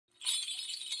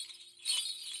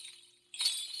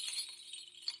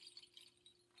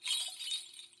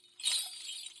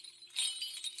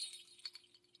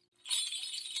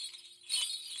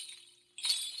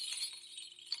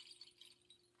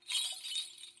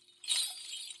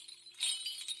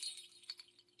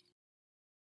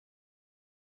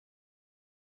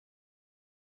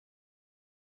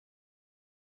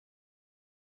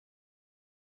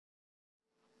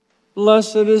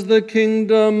Blessed is the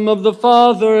kingdom of the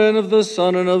Father, and of the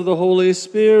Son, and of the Holy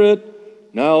Spirit,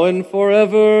 now and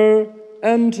forever,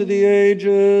 and to the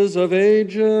ages of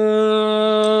ages.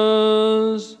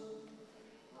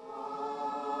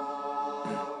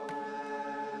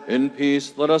 In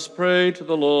peace, let us pray to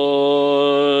the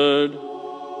Lord.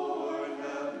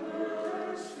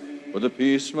 For the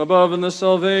peace from above and the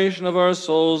salvation of our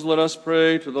souls, let us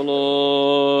pray to the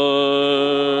Lord.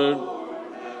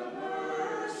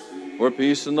 For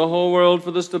peace in the whole world, for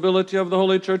the stability of the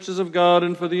holy churches of God,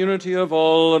 and for the unity of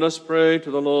all, let us pray to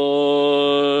the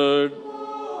Lord.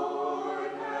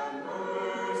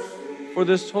 For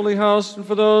this holy house, and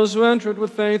for those who enter it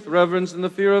with faith, reverence, and the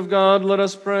fear of God, let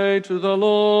us pray to the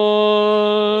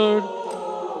Lord.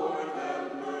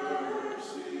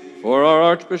 For our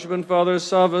Archbishop and Father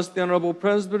Savas, the honorable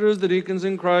presbyters, the deacons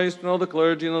in Christ, and all the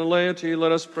clergy and the laity,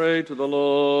 let us pray to the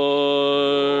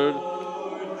Lord.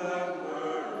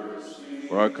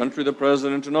 For our country, the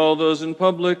President, and all those in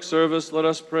public service, let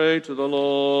us pray to the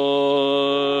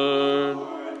Lord.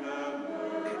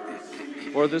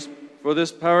 For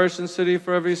this parish and city,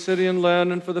 for every city and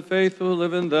land, and for the faithful who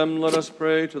live in them, let us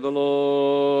pray to the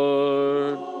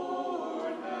Lord.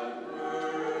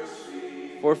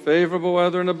 For favorable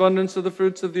weather and abundance of the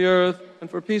fruits of the earth, and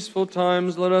for peaceful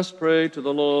times, let us pray to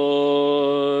the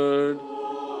Lord.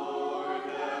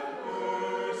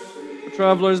 For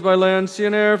travelers by land, sea,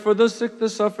 and air, for the sick, the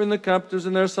suffering, the captives,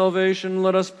 and their salvation,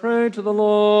 let us pray to the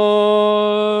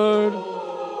Lord.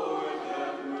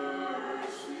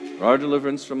 For our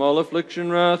deliverance from all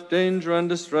affliction, wrath, danger, and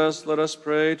distress, let us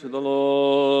pray to the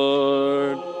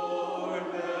Lord.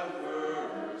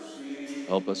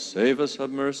 Help us, save us,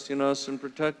 have mercy on us, and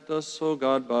protect us, O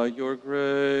God, by your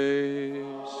grace.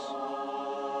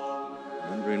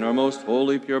 Remembering our most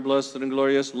holy, pure, blessed, and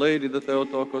glorious Lady, the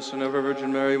Theotokos, and ever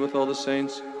Virgin Mary, with all the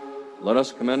saints, let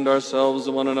us commend ourselves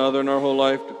and one another and our whole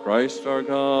life to Christ our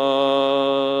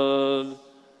God.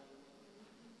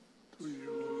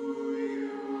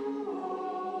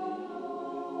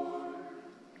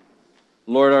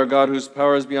 Lord our God, whose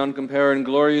power is beyond compare and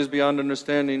glory is beyond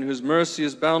understanding, whose mercy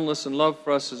is boundless and love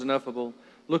for us is ineffable,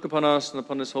 look upon us and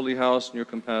upon this holy house in your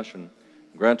compassion.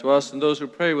 Grant to us and those who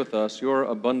pray with us your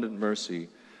abundant mercy.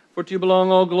 For to you belong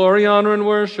all glory, honor, and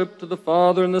worship, to the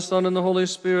Father, and the Son, and the Holy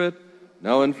Spirit,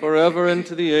 now and forever, and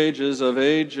to the ages of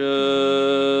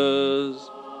ages.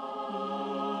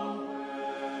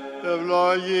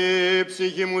 Ευλογή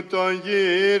ψυχή μου των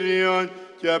Κύριων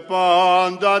και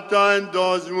πάντα τα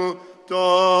εντός μου το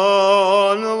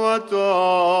όνομα το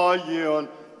Άγιον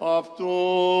αυτόν.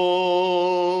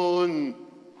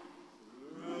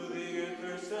 Through the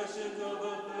intercession of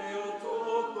the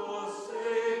Theotokos,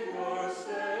 Savior,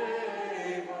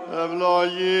 save us.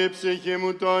 Ευλογή ψυχή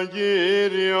μου των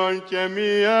Κύριων και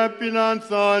μη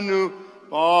επιλανθάνου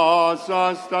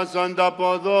πάσας τας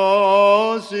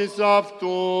ανταποδόσεις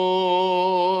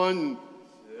αυτών.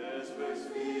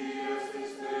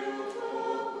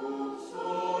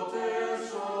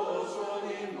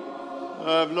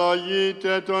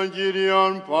 Ευλογείτε τον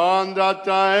Κύριον πάντα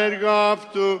τα έργα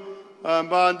αυτού,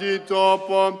 εμπαντή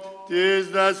τόπο της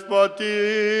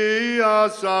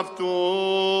δεσποτείας αυτούν.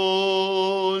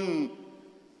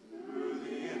 Through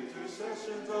the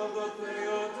intercessions of the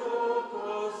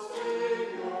Theotokos,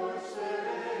 Savior,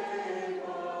 save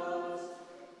us.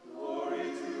 Glory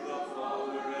to the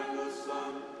Father, and the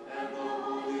Son, and the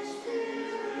Holy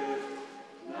Spirit,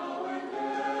 now and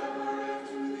ever, and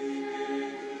to the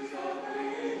ages of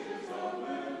ages.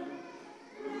 Amen.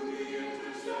 Through the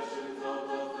intercessions of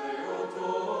the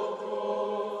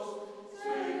Theotokos,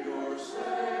 Savior,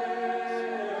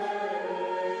 save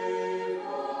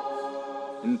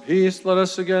us. In peace, let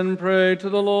us again pray to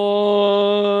the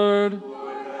Lord.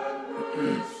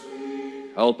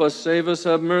 Help us, save us,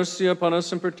 have mercy upon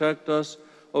us, and protect us,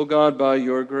 O God, by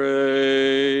your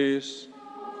grace.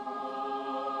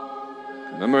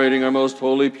 Commemorating our most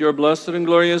holy, pure, blessed, and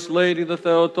glorious Lady, the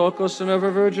Theotokos, and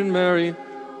ever Virgin Mary,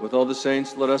 with all the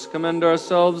saints, let us commend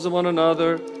ourselves and one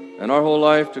another and our whole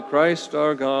life to Christ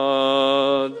our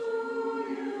God.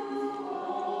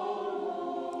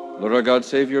 Lord our God,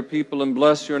 save your people and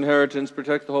bless your inheritance.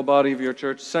 Protect the whole body of your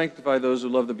church. Sanctify those who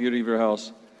love the beauty of your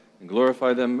house, and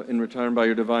glorify them in return by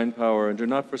your divine power. And do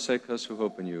not forsake us who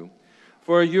hope in you.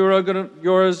 For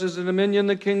yours is the dominion,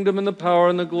 the kingdom, and the power,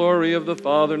 and the glory of the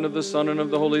Father, and of the Son, and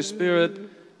of the Holy Spirit,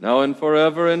 now and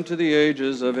forever, and to the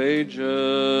ages of ages.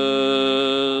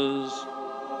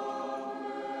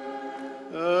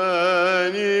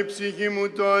 Εν η ψυχή μου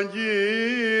των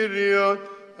Κύριων,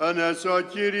 ανέσω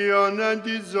Κύριον εν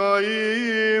τη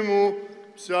ζωή μου,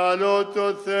 ψαλώ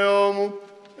το Θεό μου,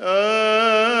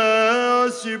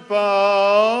 eos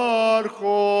υπάρχον.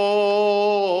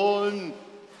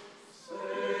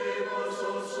 Save us,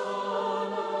 O Son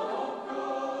of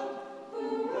God, who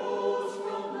rose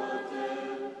from the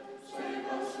dead. Save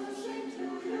us who sing to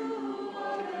you.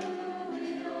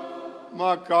 Hallelujah.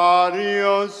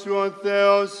 Μακάριος ο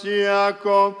Θεός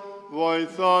Ιακώβ,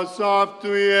 βοηθός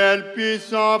αυτού η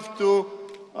ελπίς αυτού,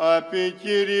 επί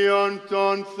Κύριον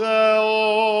των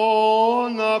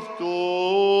Θεών αυτούν.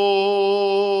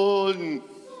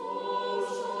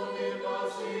 Σώσον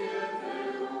ημάς Ιε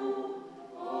Θεού,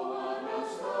 ο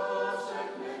Αναστάς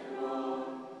εκ νεκρών,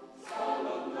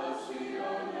 σάλοντας η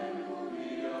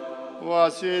Αλληλούια.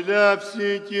 Βασιλεύσει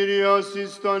Κύριος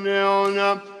εις τον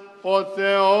αιώνα, ο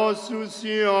Θεός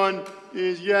ουσιών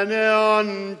εις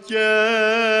γενεάν και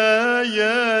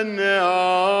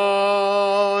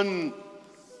γενεάν.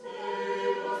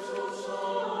 Save us, O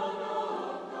Son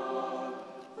of God,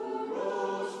 who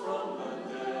rose from the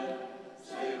dead.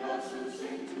 Save us who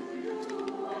sing to you.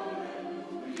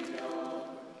 Hallelujah.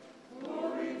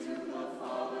 Glory to the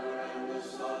Father and the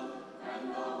Son and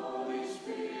the Holy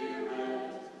Spirit,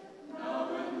 now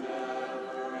and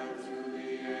ever and to the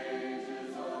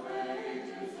ages of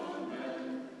ages. Amen.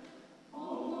 O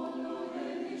mondo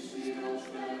benedictions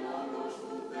de logos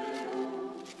tu Theou,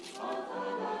 a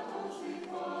thanatos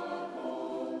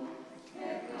vivarum,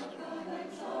 et tracanem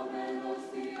somenos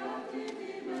fiati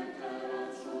dimenter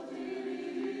et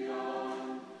sotiriam,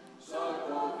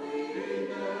 sacro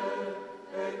Vine,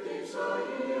 et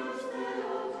Isaias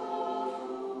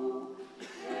Theotoru,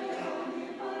 et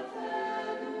anima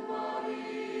Theou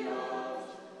Marias,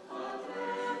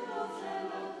 patremos et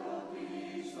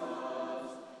anthropistas,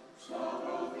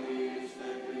 Stavrotis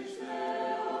de Christe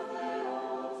o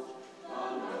Theos,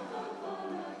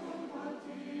 Anacatana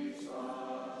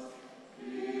compatisas,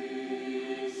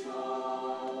 Christo,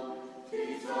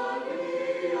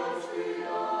 Titalias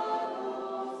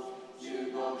Fiados,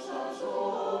 Syndoxas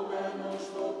omenos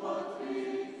to Patri,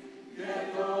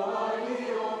 Geto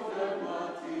Ailion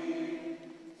Pneumati,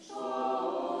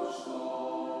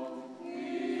 Soson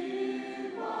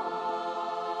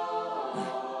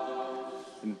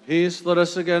In peace, let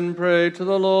us again pray to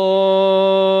the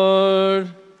Lord.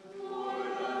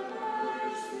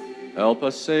 Help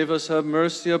us, save us, have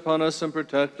mercy upon us, and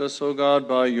protect us, O God,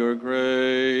 by your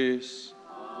grace.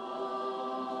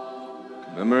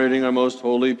 Commemorating our most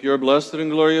holy, pure, blessed,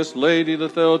 and glorious Lady, the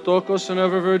Theotokos and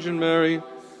ever Virgin Mary,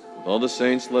 with all the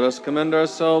saints, let us commend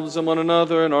ourselves and one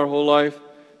another and our whole life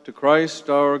to Christ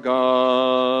our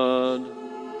God.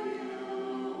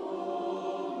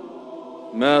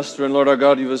 Master and Lord our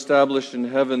God, you've established in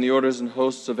heaven the orders and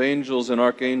hosts of angels and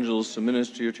archangels to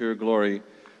minister to your glory.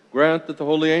 Grant that the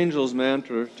holy angels may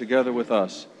enter together with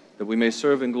us, that we may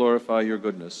serve and glorify your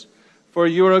goodness. For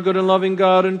you are a good and loving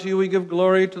God, and to you we give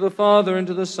glory, to the Father, and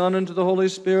to the Son, and to the Holy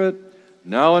Spirit,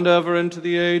 now and ever, and to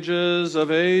the ages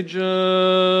of ages.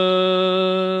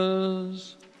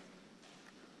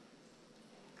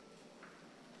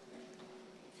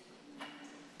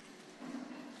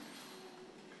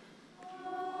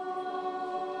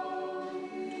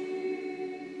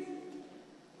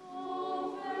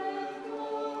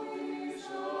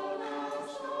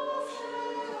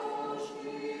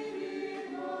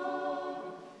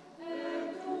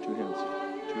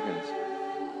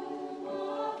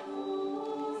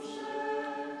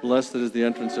 Blessed is the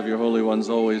entrance of your holy ones,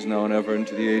 always, now, and ever,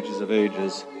 into the ages of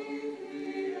ages.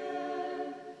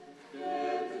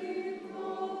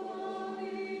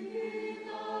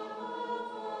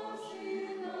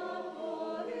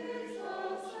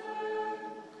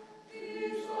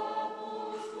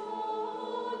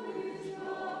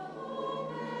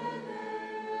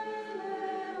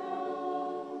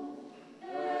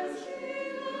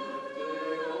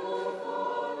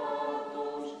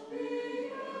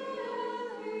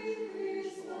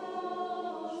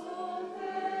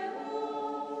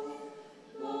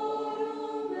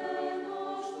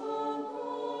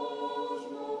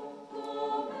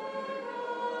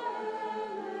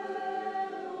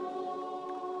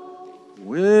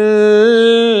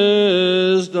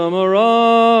 Wisdom arise,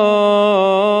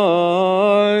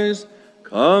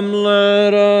 come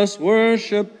let us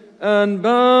worship and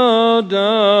bow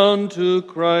down to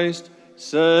Christ.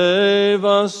 Save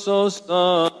us, O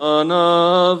Son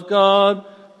of God,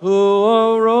 who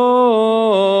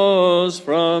arose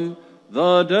from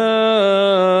the dead.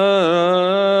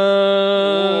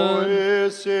 We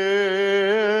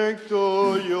sing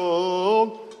to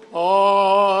you,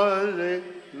 Hallelujah.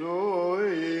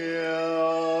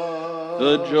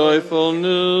 The joyful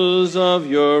news of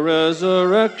your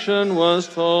resurrection was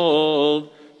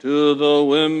told to the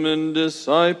women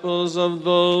disciples of the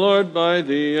Lord by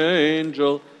the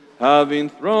angel, having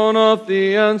thrown off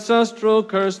the ancestral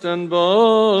curse and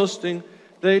boasting,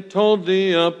 they told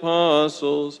the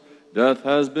apostles, death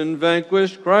has been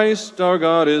vanquished, Christ our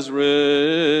God is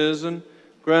risen,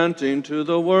 granting to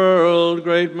the world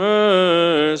great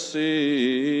mercy.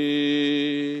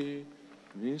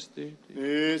 Nistiti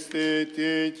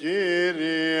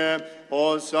Kyrie,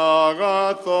 os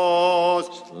agathos,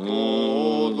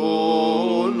 todolos,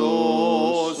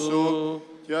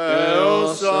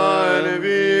 Theos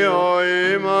envio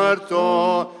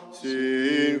imarto,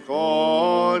 sin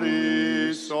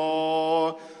choriso,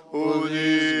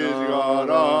 udis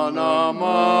garana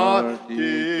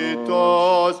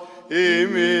martitos,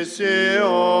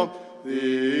 imisio,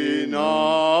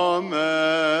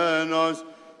 vinamenos,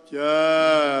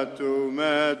 tu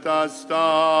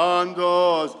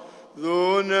metastandos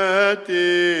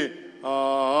duneti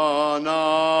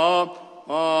anapsin.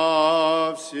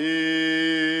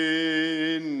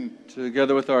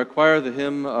 Together with our choir, the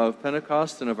hymn of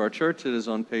Pentecost and of our church, it is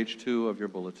on page 2 of your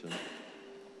bulletin.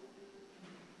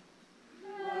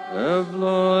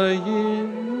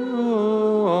 Evloyin,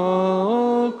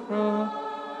 O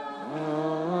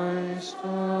Christ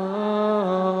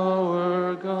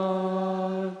our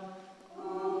God.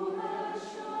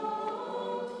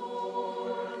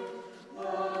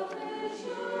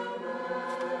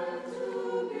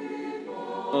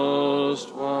 Most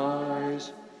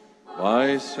wise,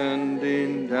 by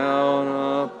sending down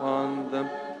upon them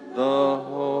the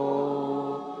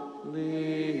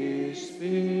Holy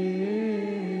Spirit,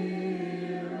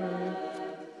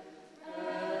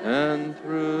 and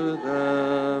through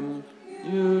them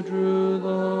you drew the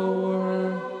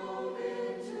world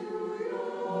into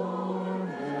your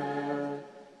net.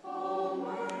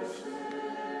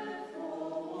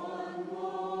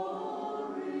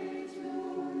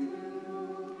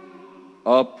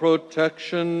 A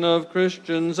protection of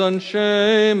Christians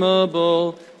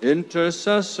unshameable,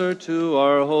 intercessor to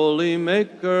our holy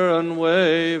Maker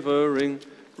unwavering,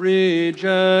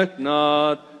 reject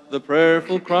not the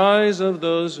prayerful cries of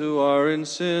those who are in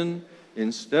sin.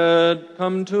 Instead,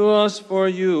 come to us, for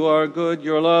you are good.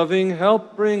 Your loving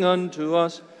help bring unto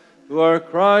us, who are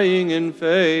crying in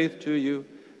faith to you.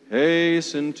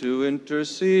 Hasten to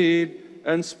intercede,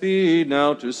 and speed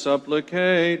now to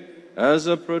supplicate, as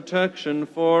a protection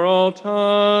for all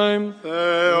time.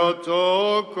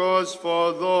 Theotokos,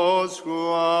 for those who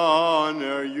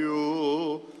honor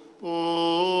you.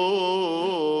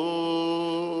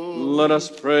 Let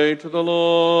us pray to the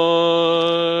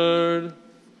Lord.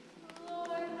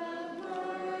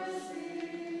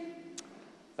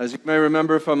 As you may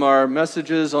remember from our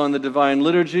messages on the Divine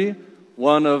Liturgy,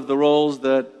 one of the roles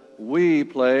that we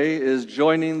play is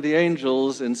joining the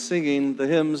angels in singing the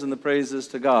hymns and the praises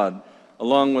to God,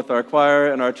 along with our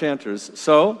choir and our chanters.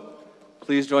 So,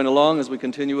 please join along as we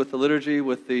continue with the liturgy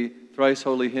with the thrice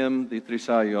holy hymn, the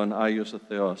Trisaion, Aius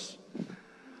Theos.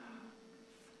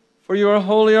 For you are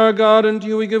holy, our God, and to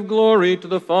you we give glory, to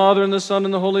the Father, and the Son,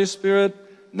 and the Holy Spirit,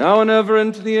 now and ever,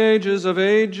 and to the ages of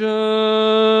ages.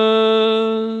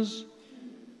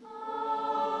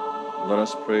 Let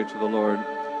us pray to the Lord.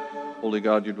 Holy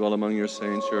God, you dwell among your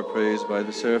saints. You are praised by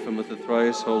the seraphim with the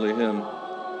thrice holy hymn,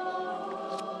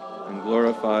 and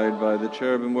glorified by the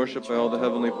cherubim, worshipped by all the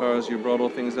heavenly powers. You brought all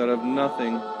things out of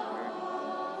nothing,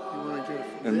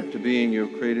 and to being you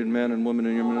have created man and woman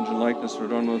in your image and likeness, and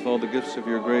adorned with all the gifts of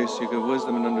your grace. You give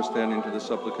wisdom and understanding to the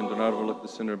supplicant. Do not overlook the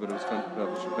sinner, but have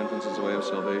established repentance as a way of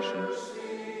salvation.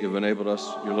 You have enabled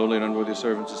us, your lowly and unworthy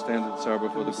servants, to stand at this hour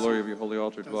before the glory of your holy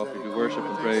altar to offer you worship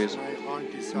and praise.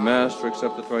 Master,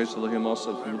 accept the thrice holy hymn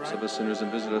also from the lips of us sinners,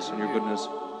 and visit us in your goodness.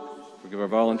 Forgive our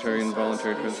voluntary and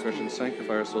involuntary transgressions,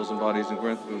 sanctify our souls and bodies, and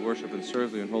grant that we worship and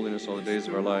serve you in holiness all the days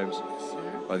of our lives.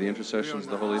 By the intercessions of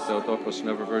the holy Theotokos and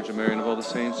ever Virgin Mary, and of all the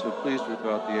saints who have pleased you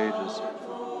throughout the ages.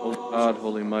 Holy God,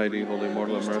 holy mighty, holy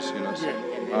immortal, have mercy on us.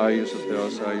 Aius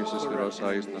Theos, Aius Spiros,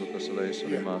 Aius Thanatos eleison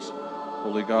imas.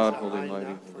 Holy God, holy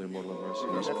mighty, holy immortal, have mercy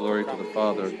on us. Glory to the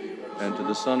Father, and to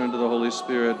the Son, and to the Holy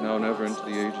Spirit, now and ever, and to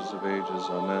the ages of ages.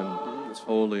 Amen.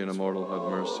 Holy and immortal, have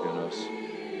mercy on us.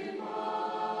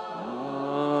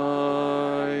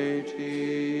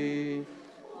 Mighty,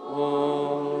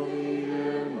 holy,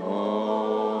 immortal,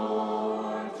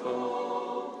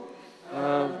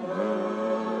 have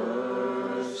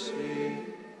mercy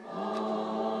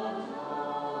on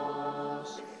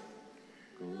us.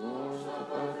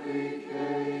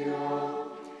 Glorificatia,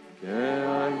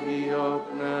 Geaio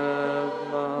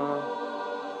pneumati,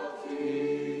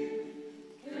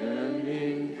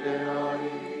 genin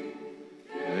Geai,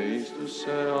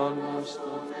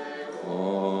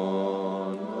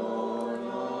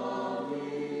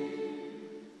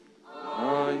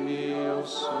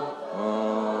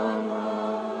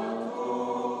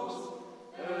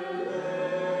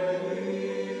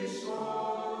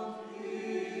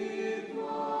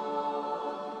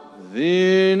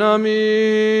 Dinamis.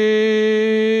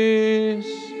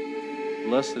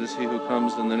 Blessed is he who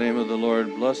comes in the name of the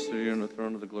Lord. Blessed are you on the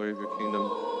throne of the glory of your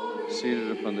kingdom,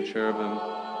 seated upon the cherubim,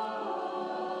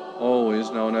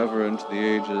 always, now and ever, into the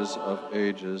ages of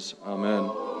ages. Amen.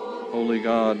 Holy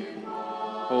God,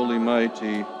 holy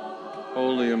mighty,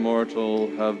 holy immortal,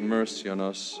 have mercy on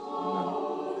us. Amen.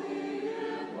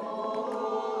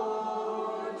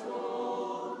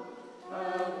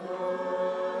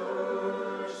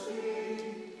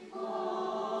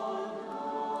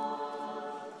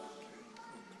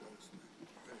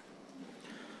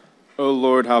 O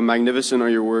Lord, how magnificent are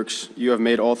your works. You have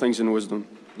made all things in wisdom.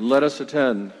 Let us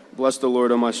attend. Bless the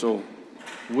Lord, O my soul.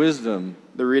 Wisdom.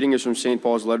 The reading is from St.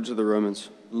 Paul's letter to the Romans.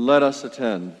 Let us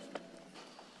attend.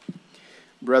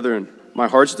 Brethren, my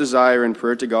heart's desire and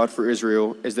prayer to God for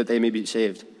Israel is that they may be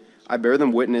saved. I bear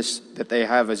them witness that they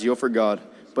have a zeal for God,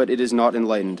 but it is not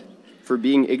enlightened. For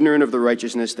being ignorant of the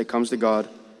righteousness that comes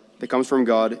from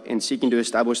God, and seeking to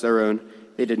establish their own,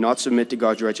 they did not submit to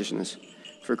God's righteousness.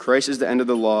 For Christ is the end of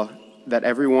the law, that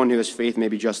everyone who has faith may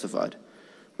be justified.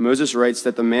 Moses writes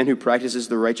that the man who practices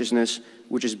the righteousness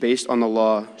which is based on the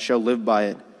law shall live by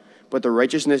it. But the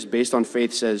righteousness based on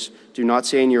faith says, do not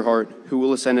say in your heart, who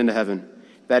will ascend into heaven?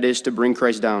 That is, to bring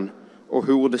Christ down. Or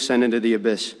who will descend into the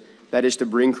abyss? That is, to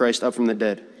bring Christ up from the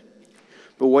dead.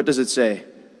 But what does it say?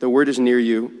 The word is near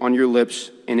you, on your lips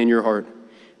and in your heart.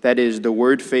 That is, the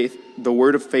word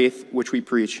of faith which we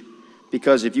preach.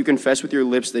 Because if you confess with your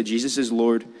lips that Jesus is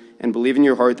Lord, and believe in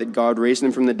your heart that God raised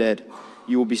him from the dead,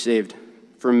 you will be saved.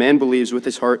 For man believes with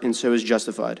his heart, and so is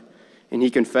justified. And he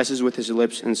confesses with his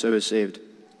lips, and so is saved.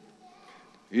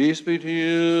 Peace be to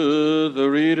you, the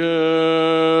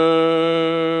reader.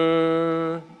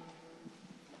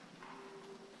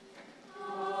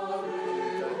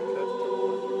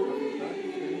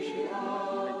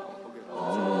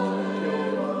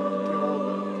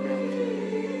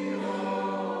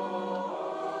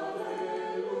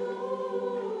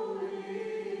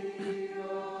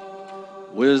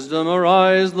 Wisdom,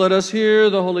 arise, let us hear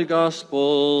the holy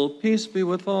gospel. Peace be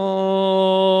with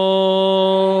all.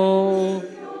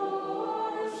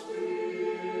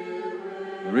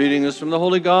 The reading is from the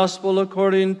holy gospel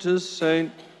according to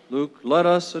St. Luke. Let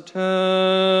us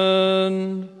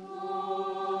attend.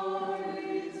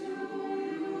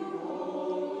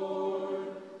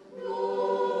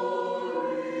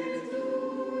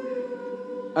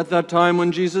 At that time,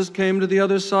 when Jesus came to the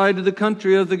other side of the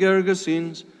country of the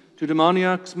Gergesenes, two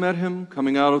demoniacs met him,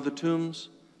 coming out of the tombs,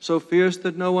 so fierce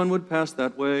that no one would pass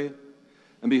that way.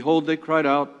 And behold, they cried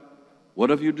out,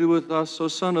 what have you to do with us, O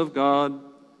Son of God?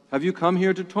 Have you come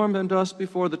here to torment us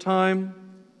before the time?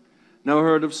 Now a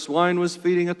herd of swine was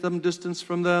feeding at some distance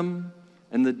from them,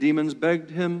 and the demons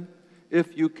begged him,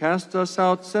 if you cast us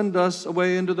out, send us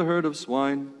away into the herd of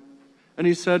swine. And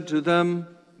he said to them,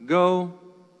 go.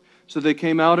 So they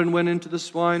came out and went into the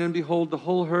swine, and behold, the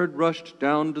whole herd rushed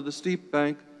down to the steep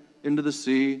bank, into the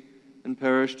sea, and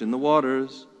perished in the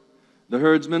waters. The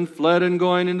herdsmen fled, and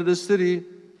going into the city,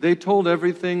 they told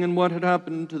everything and what had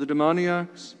happened to the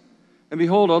demoniacs. And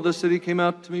behold, all the city came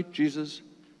out to meet Jesus,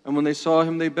 and when they saw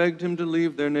him, they begged him to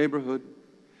leave their neighborhood.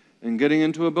 And getting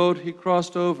into a boat, he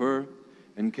crossed over,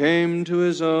 and came to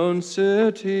his own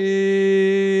city.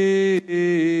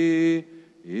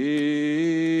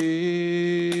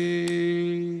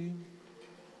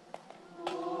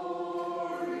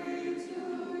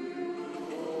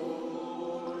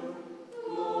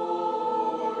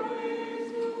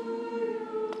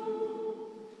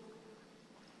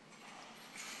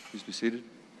 Please be seated.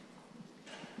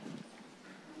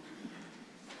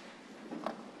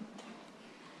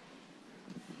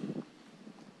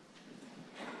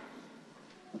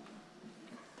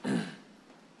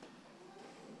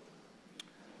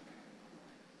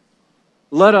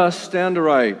 Let us stand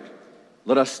aright.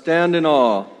 Let us stand in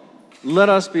awe. Let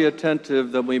us be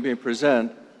attentive that we may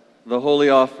present the holy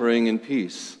offering in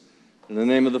peace. In the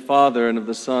name of the Father, and of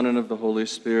the Son, and of the Holy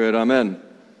Spirit. Amen.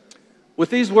 With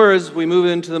these words, we move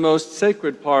into the most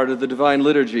sacred part of the Divine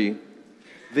Liturgy,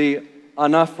 the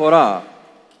anaphora,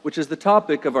 which is the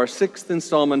topic of our 6th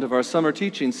installment of our summer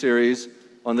teaching series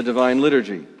on the Divine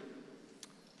Liturgy.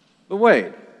 But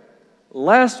wait,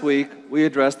 last week we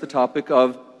addressed the topic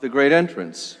of the Great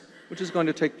Entrance, which is going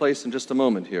to take place in just a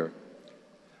moment here.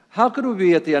 How could we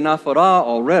be at the anaphora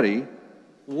already?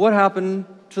 What happened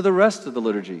to the rest of the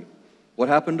liturgy? What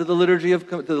happened to the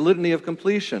litany of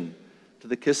completion? To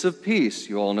the kiss of peace,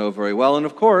 you all know very well, and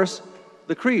of course,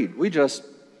 the creed. We just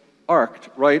arced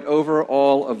right over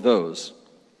all of those.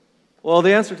 Well,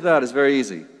 the answer to that is very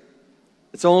easy.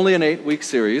 It's only an 8-week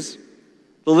series.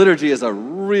 The liturgy is a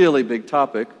really big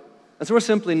topic, And so we're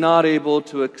simply not able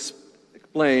to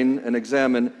explain and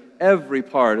examine every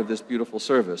part of this beautiful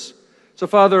service. So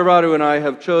Father Radu and I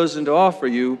have chosen to offer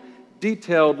you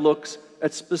detailed looks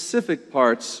at specific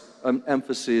parts and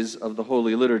emphases of the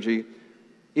Holy Liturgy,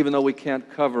 even though we can't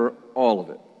cover all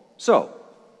of it. So,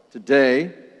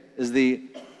 today is the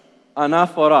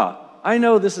anaphora. I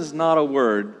know this is not a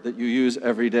word that you use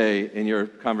every day in your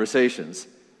conversations.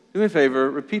 Do me a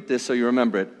favor, repeat this so you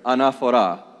remember it.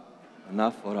 Anaphora.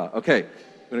 Anaphora. Okay,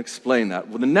 I'm going to explain that.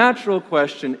 Well, the natural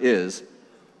question is,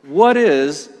 what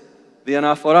is the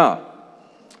anaphora?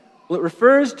 Well, it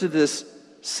refers to this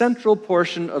central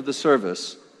portion of the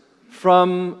service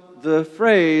from the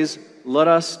phrase, let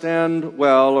us stand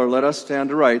well, or let us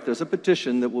stand aright. There's a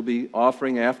petition that we'll be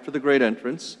offering after the great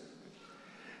entrance,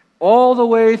 all the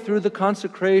way through the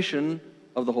consecration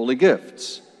of the holy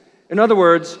gifts. In other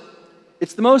words,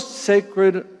 it's the most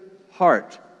sacred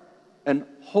heart and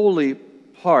holy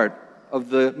part of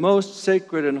the most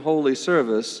sacred and holy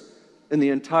service in the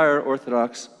entire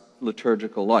Orthodox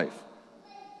liturgical life.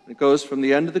 It goes from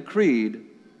the end of the creed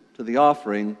to the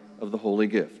offering of the holy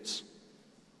gifts.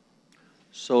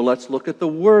 So let's look at the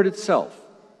word itself.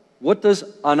 What does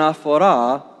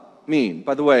anaphora mean?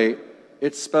 By the way,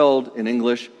 it's spelled in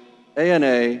English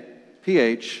A-N-A-P-H-O-R-A,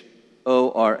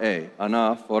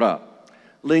 anaphora.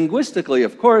 Linguistically,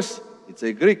 of course, it's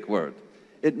a Greek word.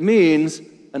 It means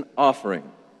an offering.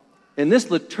 In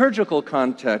this liturgical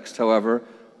context, however,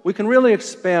 we can really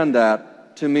expand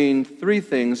that to mean three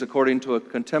things according to a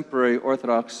contemporary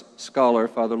Orthodox scholar,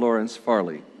 Father Lawrence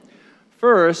Farley.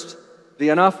 First, the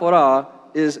anaphora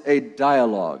is a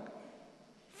dialogue.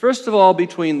 First of all,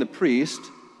 between the priest,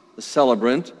 the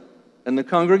celebrant, and the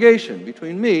congregation,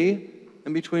 between me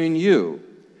and between you.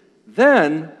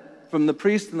 Then, from the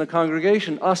priest and the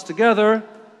congregation, us together,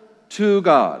 to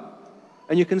God.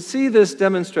 And you can see this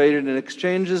demonstrated in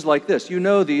exchanges like this. You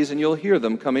know these and you'll hear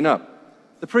them coming up.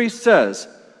 The priest says,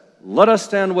 let us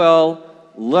stand well,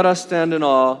 let us stand in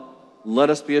awe, let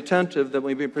us be attentive that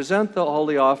we may present the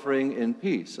holy offering in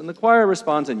peace. And the choir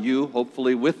responds, and you,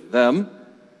 hopefully with them,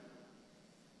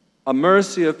 a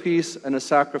mercy of peace and a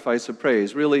sacrifice of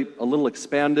praise. Really, a little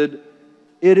expanded.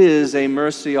 It is a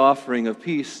mercy offering of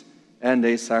peace and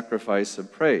a sacrifice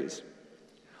of praise.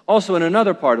 Also, in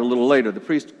another part a little later, the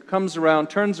priest comes around,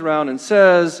 turns around, and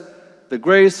says, the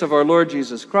grace of our Lord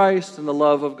Jesus Christ and the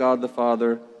love of God the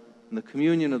Father and the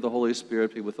communion of the Holy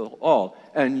Spirit be with all.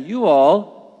 And you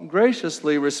all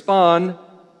graciously respond,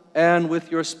 and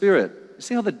with your spirit. You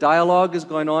see how the dialogue is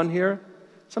going on here?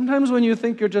 Sometimes when you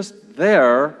think you're just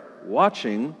there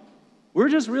watching, we're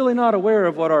just really not aware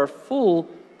of what our full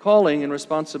calling and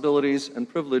responsibilities and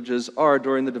privileges are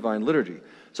during the divine liturgy.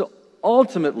 So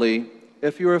ultimately,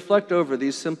 if you reflect over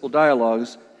these simple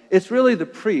dialogues, it's really the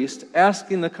priest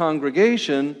asking the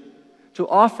congregation to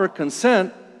offer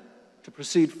consent to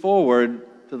proceed forward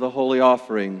to the holy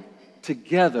offering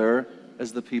together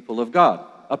as the people of God.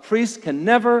 A priest can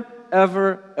never,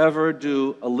 ever, ever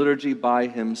do a liturgy by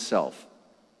himself.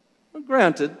 Well,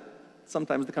 granted,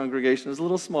 sometimes the congregation is a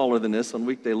little smaller than this on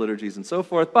weekday liturgies and so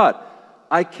forth, but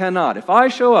I cannot. If I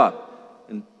show up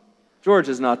and George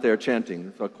is not there chanting,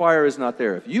 if a choir is not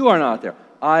there, if you are not there,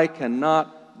 I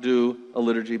cannot do a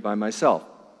liturgy by myself.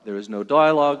 There is no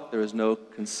dialogue, there is no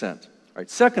consent. All right,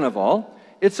 second of all,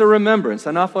 it's a remembrance.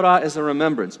 Anaphora is a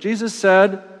remembrance. Jesus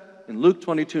said in Luke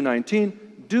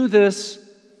 22:19, do this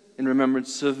in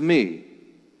remembrance of me.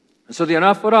 And so the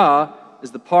anaphora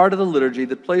is the part of the liturgy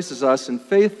that places us in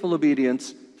faithful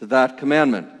obedience to that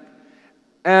commandment.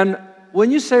 And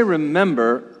when you say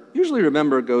remember, usually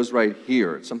remember goes right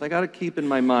here. It's something I got to keep in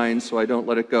my mind so I don't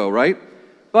let it go, right?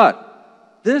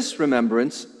 But this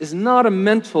remembrance is not a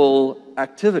mental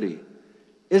activity.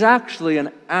 It's actually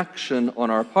an action on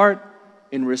our part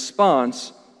in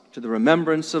response to the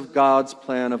remembrance of God's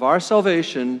plan of our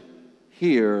salvation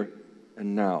here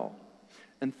and now.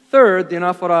 And third, the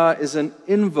anaphora is an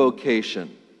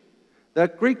invocation.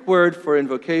 That Greek word for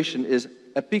invocation is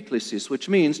epiklesis, which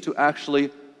means to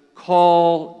actually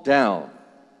call down.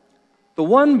 The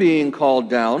one being called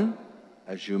down,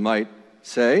 as you might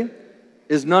say,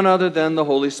 is none other than the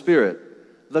Holy Spirit,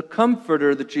 the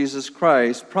Comforter that Jesus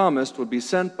Christ promised would be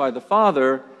sent by the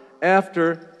Father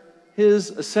after his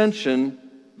ascension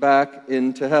back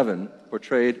into heaven,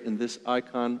 portrayed in this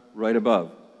icon right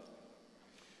above.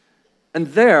 And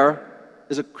there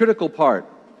is a critical part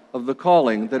of the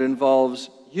calling that involves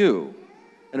you,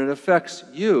 and it affects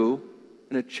you,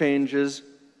 and it changes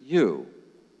you.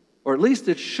 Or at least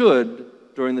it should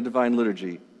during the Divine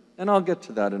Liturgy, and I'll get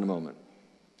to that in a moment.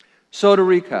 So to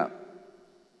recap,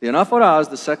 the anaphora is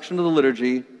the section of the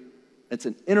liturgy It's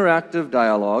an interactive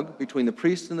dialogue between the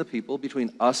priest and the people,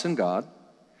 between us and God.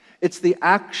 It's the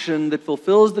action that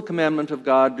fulfills the commandment of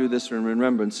God, do this in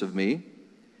remembrance of me.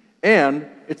 And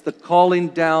it's the calling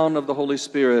down of the Holy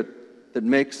Spirit that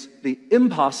makes the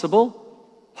impossible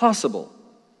possible,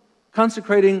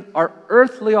 consecrating our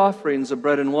earthly offerings of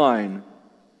bread and wine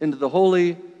into the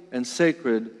holy and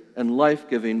sacred and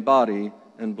life-giving body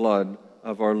and blood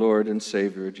of our Lord and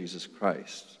Savior, Jesus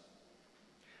Christ.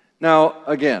 Now,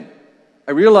 again,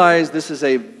 I realize this is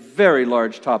a very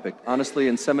large topic. Honestly,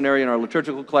 in seminary, in our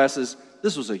liturgical classes,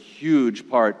 this was a huge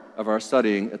part of our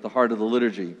studying at the heart of the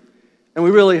liturgy. And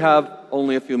we really have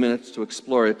only a few minutes to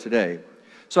explore it today.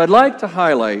 So I'd like to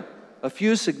highlight a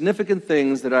few significant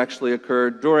things that actually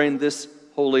occurred during this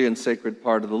holy and sacred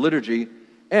part of the liturgy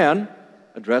and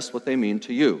address what they mean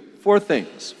to you. 4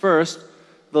 things. First,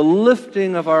 the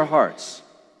lifting of our hearts.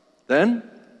 Then,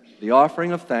 the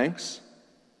offering of thanks.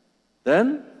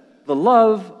 Then, the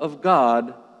love of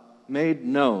God made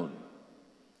known.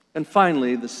 And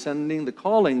finally, the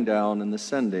calling down and the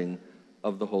sending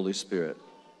of the Holy Spirit.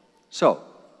 So,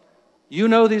 you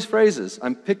know these phrases.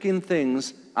 I'm picking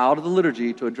things out of the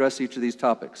liturgy to address each of these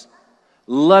topics.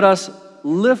 Let us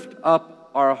lift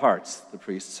up our hearts, the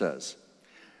priest says.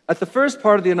 At the first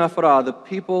part of the anaphora,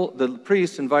 the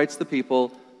priest invites the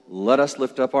people, let us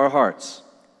lift up our hearts.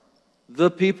 The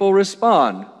people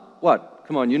respond. What?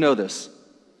 Come on, you know this.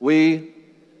 We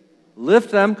lift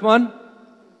them, come on.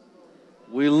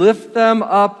 We lift them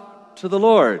up to the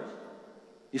Lord.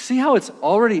 You see how it's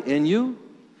already in you?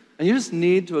 And you just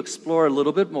need to explore a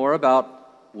little bit more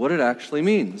about what it actually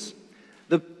means.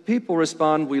 The people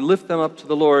respond, we lift them up to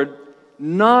the Lord,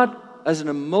 not as an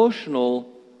emotional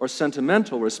or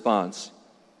sentimental response.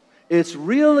 It's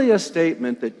really a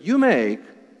statement that you make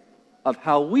of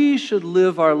how we should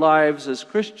live our lives as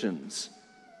Christians.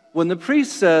 When the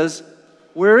priest says,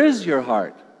 where is your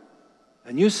heart?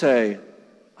 And you say,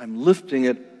 I'm lifting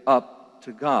it up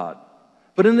to God.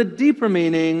 But in the deeper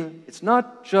meaning, it's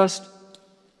not just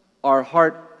our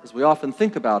heart as we often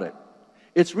think about it.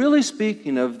 It's really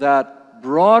speaking of that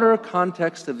broader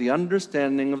context of the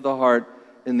understanding of the heart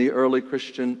in the early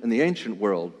Christian and the ancient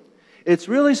world. It's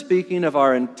really speaking of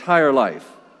our entire life.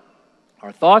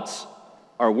 Our thoughts,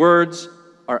 our words,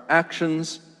 our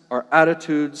actions, our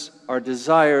attitudes, our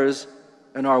desires,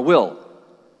 and our will.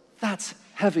 That's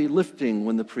heavy lifting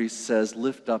when the priest says,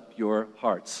 lift up your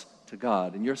hearts to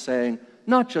God. And you're saying,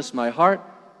 not just my heart,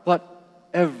 but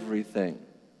everything.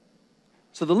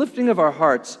 So the lifting of our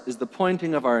hearts is the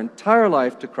pointing of our entire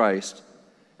life to Christ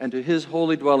and to His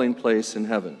holy dwelling place in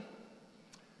heaven.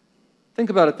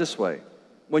 Think about it this way.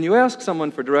 When you ask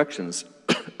someone for directions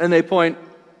and they point,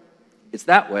 it's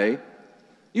that way,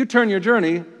 you turn your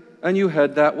journey and you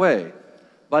head that way.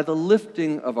 By the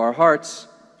lifting of our hearts,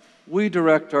 we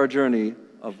direct our journey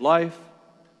of life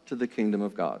to the kingdom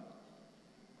of God.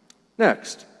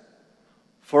 Next,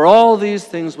 for all these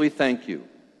things we thank you.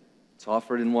 It's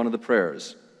offered in one of the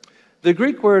prayers. The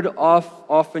Greek word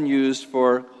often used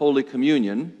for Holy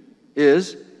Communion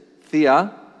is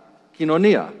thea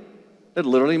kinonia. It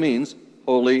literally means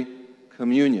Holy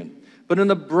Communion. But in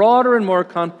the broader and more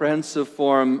comprehensive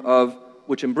form of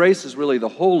which embraces really the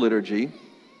whole liturgy,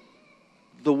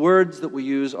 the words that we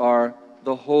use are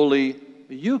the Holy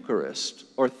Eucharist,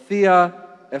 or Thea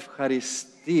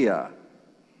Eucharistia.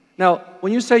 Now,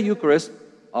 when you say Eucharist,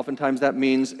 oftentimes that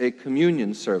means a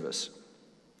communion service.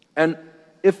 And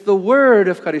if the word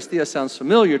Eucharistia sounds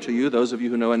familiar to you, those of you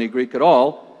who know any Greek at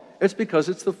all, it's because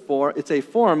it's a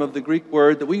form of the Greek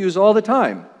word that we use all the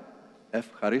time.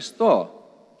 Eucharisto,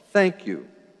 thank you,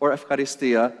 or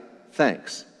Eucharistia,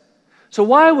 thanks. So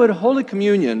why would Holy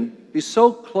Communion be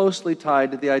so closely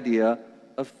tied to the idea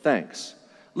of thanks?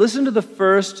 Listen to the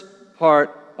first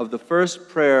part of the first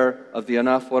prayer of the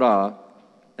anaphora,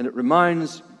 and it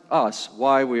reminds us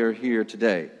why we are here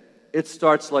today. It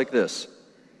starts like this.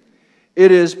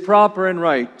 It is proper and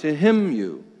right to hymn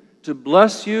you, to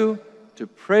bless you, to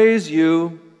praise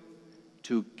you,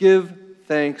 to give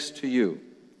thanks to you,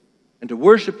 and to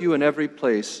worship you in every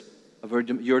place of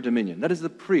your dominion. That is the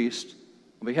priest,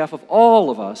 on behalf of all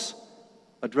of us,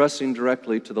 addressing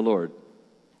directly to the Lord.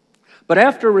 But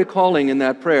after recalling in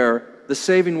that prayer the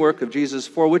saving work of Jesus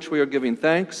for which we are giving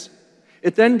thanks,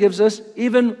 it then gives us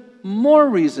even more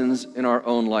reasons in our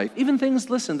own life, even things,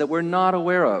 listen, that we're not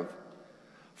aware of.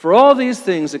 For all these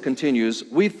things, it continues,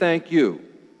 we thank you.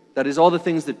 That is, all the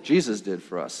things that Jesus did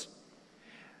for us.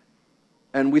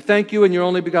 And we thank you in your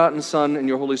only begotten Son and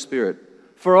your Holy Spirit.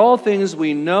 For all things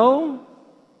we know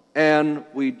and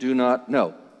we do not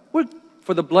know.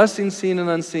 For the blessings seen and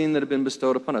unseen that have been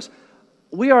bestowed upon us.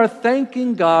 we are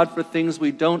thanking God for things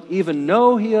we don't even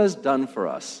know He has done for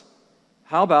us.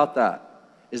 How about that?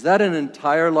 Is that an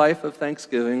entire life of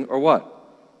thanksgiving or what?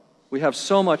 We have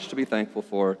so much to be thankful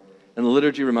for, and the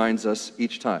liturgy reminds us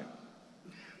each time.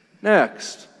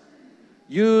 Next,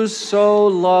 you so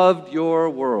loved your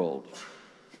world.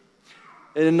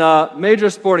 In major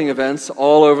sporting events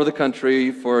all over the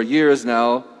country for years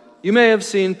now, you may have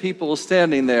seen people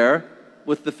standing there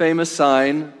with the famous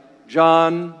sign,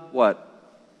 John, what?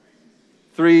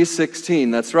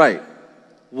 3:16, that's right.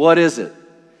 What is it?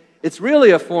 It's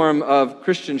really a form of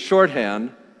Christian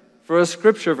shorthand for a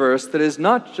scripture verse that is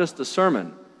not just a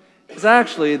sermon. It's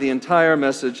actually the entire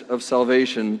message of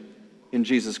salvation in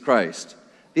Jesus Christ.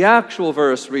 The actual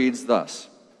verse reads thus,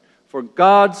 For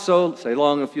God so, say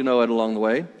along if you know it along the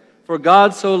way, For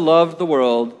God so loved the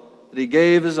world that He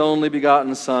gave His only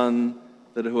begotten Son,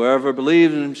 that whoever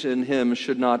believes in Him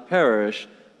should not perish,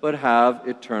 but have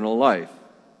eternal life.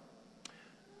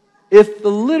 If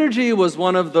the liturgy was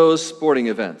one of those sporting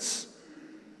events,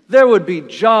 there would be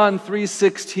John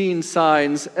 3:16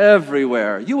 signs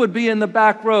everywhere. You would be in the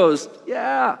back rows.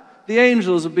 Yeah. The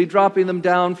angels would be dropping them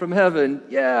down from heaven.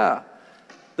 Yeah.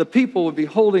 The people would be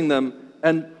holding them.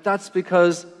 And that's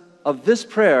because of this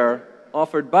prayer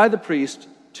offered by the priest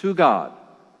to God.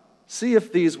 See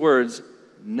if these words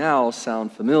now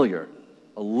sound familiar.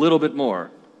 A little bit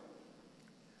more.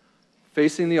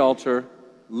 Facing the altar,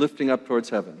 lifting up towards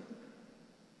heaven.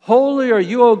 Holy are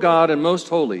you, O God, and most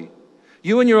holy.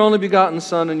 You and your only begotten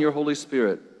Son and your Holy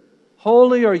Spirit.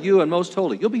 Holy are you and most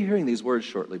holy. You'll be hearing these words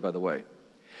shortly, by the way.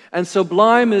 And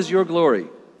sublime is your glory.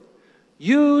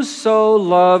 You so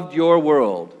loved your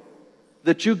world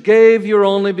that you gave your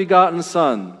only begotten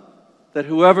Son, that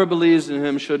whoever believes in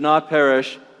Him should not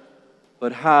perish,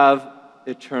 but have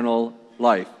eternal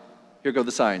life. Here go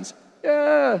the signs.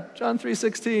 Yeah, John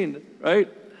 3:16, right?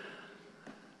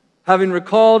 Having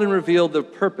recalled and revealed the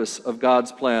purpose of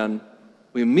God's plan,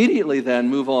 we immediately then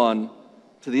move on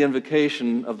to the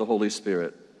invocation of the Holy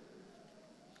Spirit.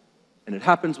 And it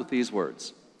happens with these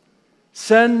words.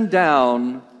 Send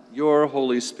down your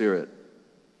Holy Spirit.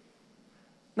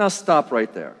 Now stop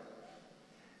right there.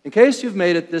 In case you've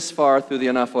made it this far through the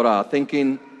anaphora,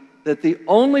 thinking that the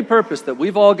only purpose that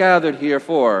we've all gathered here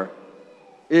for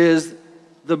is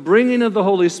the bringing of the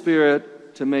Holy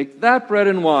Spirit to make that bread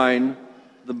and wine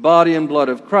the body and blood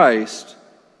of Christ,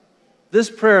 this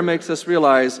prayer makes us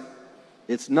realize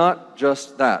it's not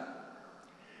just that.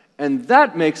 And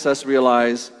that makes us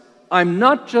realize I'm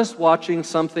not just watching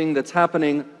something that's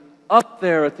happening up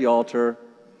there at the altar,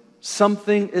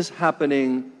 something is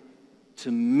happening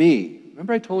to me.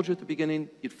 Remember I told you at the beginning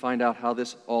you'd find out how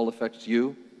this all affects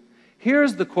you?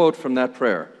 Here's the quote from that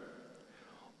prayer.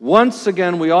 Once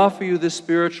again we offer you this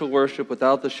spiritual worship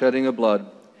without the shedding of blood,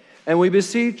 and we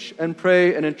beseech and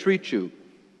pray and entreat you,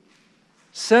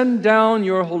 send down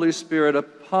your Holy Spirit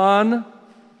upon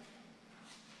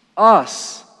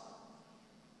us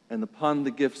and upon the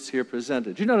gifts here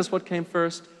presented. Do you notice what came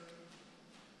first?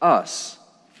 Us.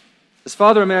 As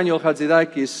Father Emmanuel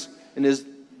Hatzidakis, in his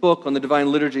book on the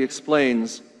Divine Liturgy,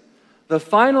 explains, the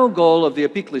final goal of the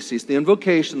epiklesis, the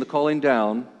invocation, the calling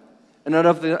down, and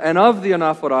of the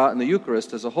anaphora and the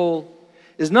Eucharist as a whole,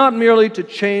 is not merely to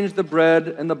change the bread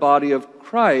and the body of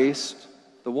Christ,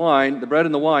 the bread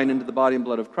and the wine into the body and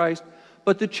blood of Christ,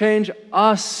 but to change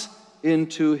us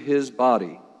into His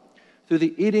body. Through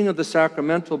the eating of the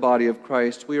sacramental body of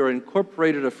Christ, we are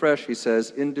incorporated afresh, he says,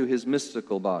 into His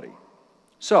mystical body.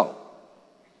 So,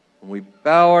 when we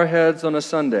bow our heads on a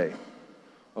Sunday,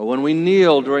 or when we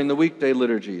kneel during the weekday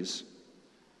liturgies,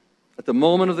 at the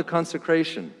moment of the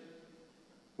consecration,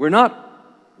 we're not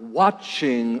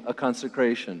watching a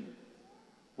consecration.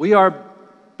 We are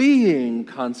being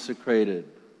consecrated.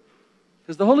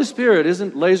 Because the Holy Spirit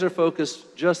isn't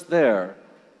laser-focused just there.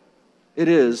 It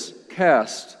is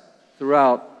cast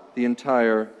throughout the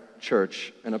entire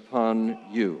church and upon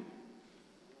you.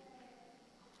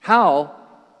 How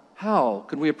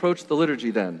can we approach the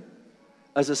liturgy then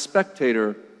as a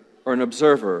spectator or an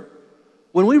observer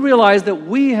when we realize that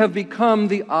we have become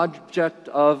the object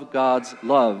of God's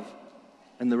love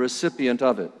and the recipient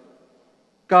of it?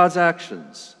 God's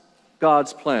actions,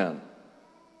 God's plan.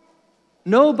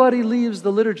 Nobody leaves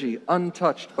the liturgy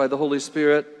untouched by the Holy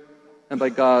Spirit and by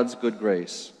God's good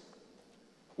grace.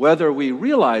 Whether we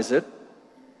realize it,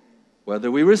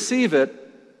 whether we receive it,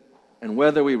 and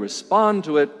whether we respond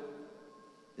to it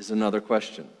is another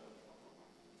question.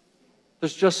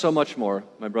 There's just so much more,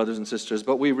 my brothers and sisters,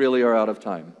 but we really are out of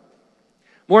time.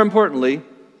 More importantly,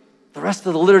 the rest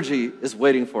of the liturgy is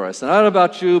waiting for us. And I don't know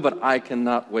about you, but I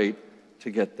cannot wait to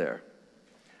get there.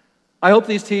 I hope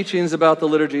these teachings about the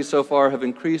liturgy so far have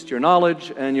increased your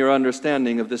knowledge and your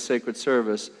understanding of this sacred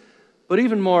service. But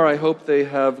even more, I hope they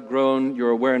have grown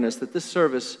your awareness that this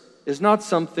service is not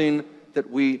something that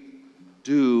we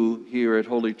do here at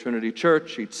Holy Trinity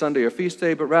Church each Sunday or feast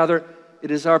day, but rather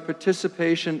it is our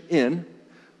participation in,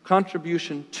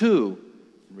 contribution to,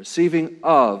 receiving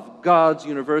of God's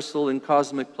universal and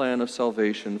cosmic plan of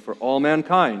salvation for all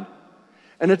mankind.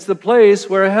 And it's the place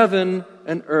where heaven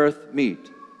and earth meet.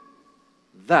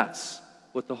 That's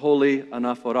what the Holy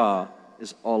Anaphora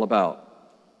is all about.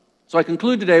 So I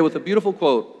conclude today with a beautiful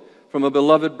quote from a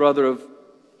beloved brother of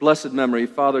blessed memory,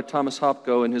 Father Thomas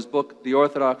Hopko, in his book, The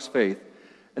Orthodox Faith.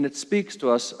 And it speaks to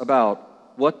us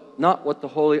about not what the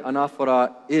Holy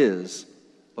Anaphora is,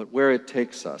 but where it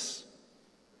takes us.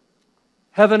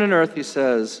 Heaven and earth, he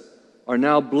says, are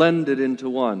now blended into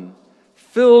one,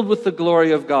 filled with the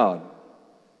glory of God.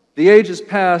 The ages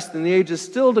past and the ages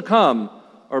still to come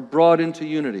are brought into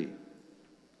unity.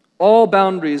 All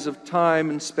boundaries of time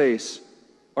and space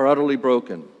are utterly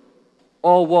broken.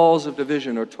 All walls of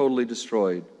division are totally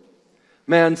destroyed.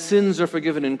 Man's sins are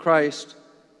forgiven in Christ.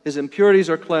 His impurities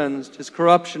are cleansed. His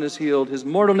corruption is healed. His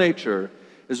mortal nature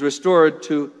is restored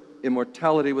to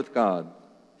immortality with God,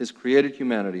 his created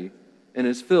humanity, and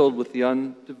is filled with the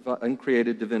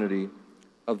uncreated divinity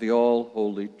of the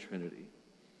all-holy Trinity.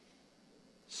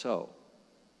 So,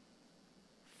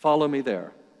 follow me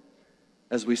there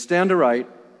as we stand aright,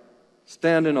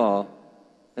 stand in awe,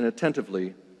 and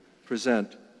attentively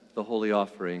present the holy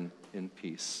offering in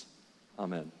peace.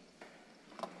 Amen.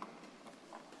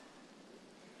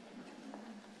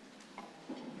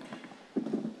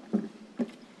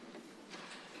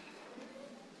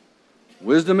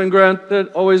 Wisdom and grant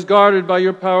that, always guarded by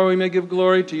your power, we may give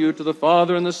glory to you, to the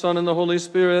Father, and the Son, and the Holy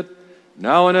Spirit,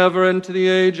 now and ever, and to the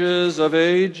ages of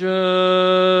ages.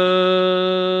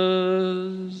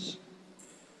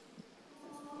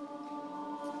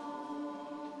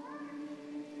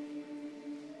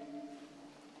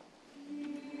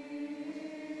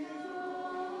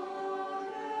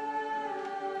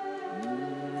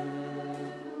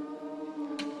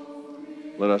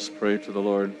 Let us pray to the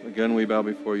Lord. Again, we bow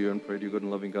before you and pray to you, good and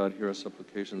loving God, hear our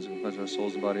supplications and cleanse our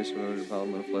souls and bodies from every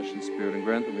defilement of flesh and spirit, and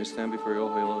grant that we may stand before your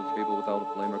holy table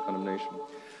without blame or condemnation.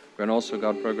 Grant also,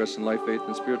 God, progress in life, faith,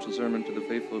 and spiritual discernment to the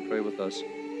faithful who pray with us,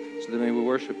 so that may we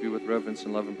worship you with reverence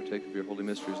and love and partake of your holy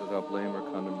mysteries without blame or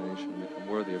condemnation, and become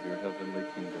worthy of your heavenly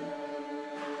kingdom.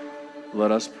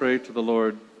 Let us pray to the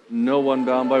Lord. No one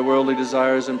bound by worldly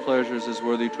desires and pleasures is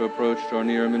worthy to approach, draw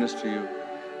near, and minister you.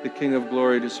 The King of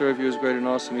glory, to serve you is great and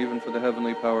awesome even for the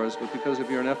heavenly powers, but because of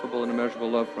your ineffable and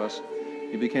immeasurable love for us,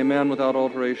 you became man without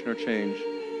alteration or change.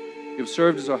 You have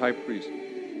served as our high priest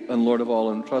and Lord of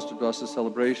all, and entrusted to us the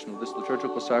celebration of this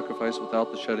liturgical sacrifice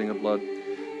without the shedding of blood.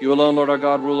 You alone, Lord our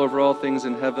God, rule over all things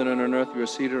in heaven and on earth. You are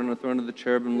seated on the throne of the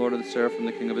cherubim, Lord of the seraphim,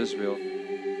 the King of Israel.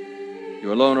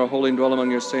 You alone are holy and dwell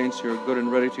among your saints. You are good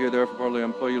and ready to hear, therefore, I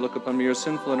implore you, look upon me, your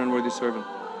sinful and unworthy servant,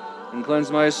 and cleanse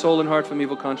my soul and heart from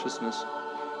evil consciousness.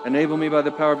 Enable me by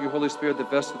the power of your Holy Spirit that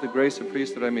vests with the grace of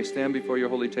priest, that I may stand before your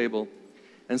holy table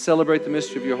and celebrate the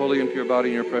mystery of your holy and pure body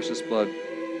and your precious blood.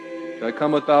 Do I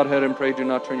come with bowed head and pray, do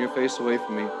not turn your face away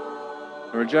from me,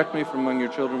 nor reject me from among your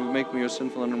children, but make me your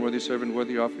sinful and unworthy servant,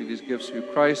 worthy to offer you these gifts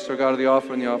through Christ, our God, of the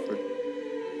offer and the offered.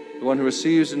 The one who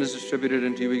receives and is distributed,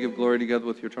 and to you we give glory together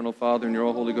with your eternal Father and your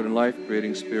all holy, good, and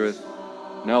life-creating Spirit,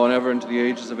 now and ever, into the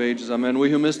ages of ages. Amen. We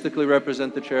who mystically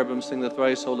represent the cherubim sing the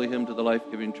thrice holy hymn to the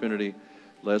life-giving Trinity.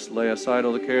 Let us lay aside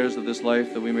all the cares of this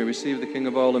life, that we may receive the King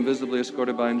of all, invisibly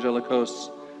escorted by angelic hosts.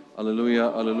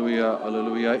 Alleluia, alleluia,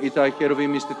 alleluia. Itai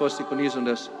cherubim mystikos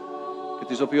ikonizondes, que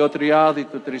tis opiotriadi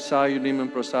tutrisayu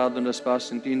nimen prosadondes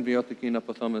pasintin biotikin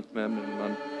apothomet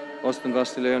memman. Osten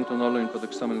vastilean tonolo in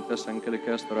podexamen tes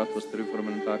angelicas toratos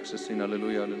triformen taxesin.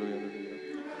 Alleluia, alleluia, alleluia.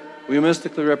 We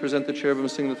mystically represent the cherubim,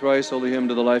 sing the thrice holy hymn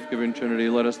to the life-giving Trinity.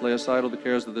 Let us lay aside all the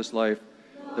cares of this life,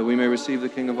 that we may receive the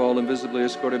King of all, invisibly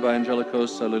escorted by angelic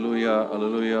hosts. Alleluia,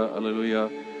 alleluia, alleluia.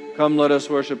 Come, let us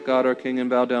worship God our King and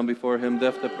bow down before him.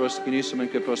 Defte proskinissum and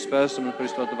ke prospesum and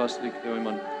Christot vastik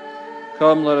theoiman.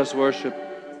 Come, let us worship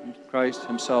Christ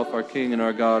himself, our King and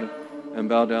our God, and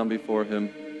bow down before him.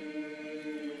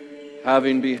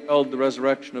 Having beheld the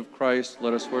resurrection of Christ,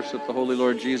 let us worship the Holy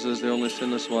Lord Jesus, the only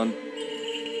sinless one.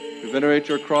 We venerate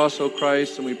your cross, O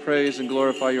Christ, and we praise and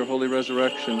glorify your holy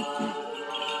resurrection.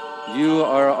 You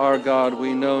are our God.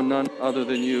 We know none other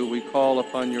than you. We call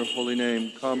upon your holy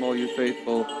name. Come, all you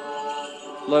faithful.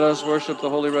 Let us worship the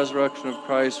holy resurrection of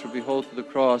Christ, for behold, through the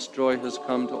cross, joy has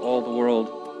come to all the world.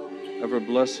 Ever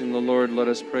blessing the Lord, let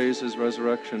us praise his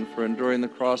resurrection, for enduring the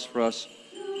cross for us,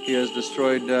 he has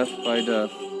destroyed death by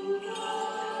death.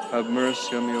 Have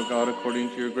mercy on me, O God, according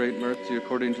to your great mercy,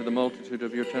 according to the multitude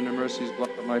of your tender mercies, blot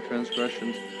out my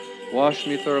transgressions. Wash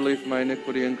me thoroughly from my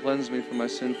iniquity and cleanse me from my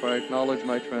sin, for I acknowledge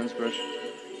my transgressions.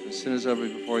 My sin is ever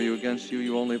before you. Against you,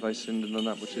 you only have I sinned and done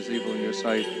that which is evil in your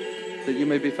sight, that you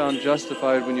may be found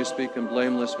justified when you speak and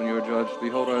blameless when you are judged.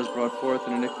 Behold, I was brought forth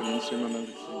in iniquity and sin. Remember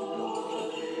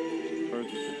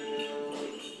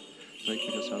make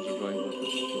me the sounds of joy and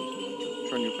bliss.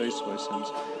 Turn your face away,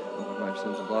 sins. My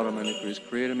sins and blot out my iniquities.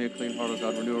 Create in me a clean heart, O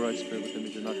God. Renew a right spirit within me.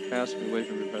 Do not cast me away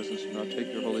from your presence. Do not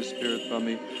take your Holy Spirit from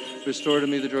me. Restore to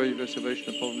me the joy of your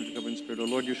salvation. Uphold me to covering spirit. O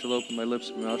Lord, you shall open my lips,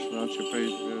 and my mouth shall announce your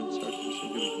praise. And sacrifice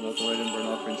and give it to the light and burn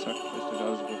offering. Sacrifice to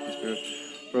God as a broken spirit.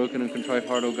 Broken and contrite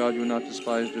heart, O God, you will not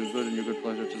despise. Do good, and your good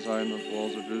pleasure to Zion. The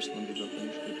walls of Jerusalem be built. And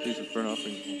you should be pleased with burnt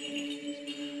offerings.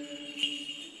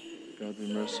 God be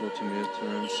merciful to me, a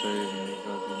sinner, and save me.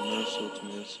 God be merciful to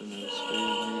me, a sinner, and save me.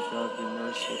 God be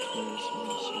merciful to me, a sinner,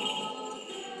 and save me.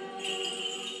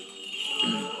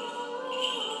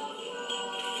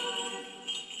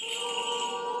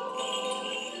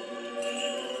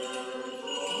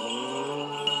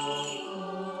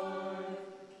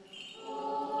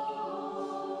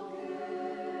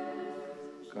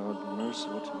 God be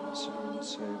merciful to me, a sinner, and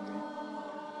save me.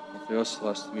 Theos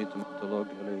last meet the Lord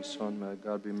eleison, may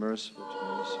God be merciful to me,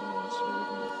 sinner, and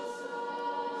save me.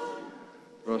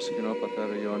 Rosikin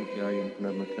opatera yon kiayin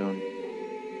pneumaton.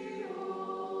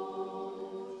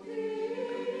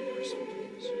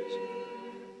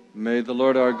 May the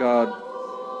Lord our God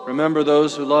remember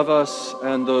those who love us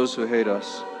and those who hate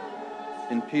us.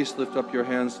 In peace lift up your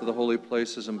hands to the holy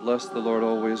places and bless the Lord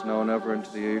always, now and ever,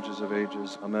 into the ages of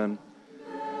ages. Amen.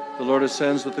 The Lord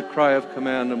ascends with the cry of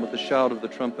command and with the shout of the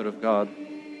trumpet of God.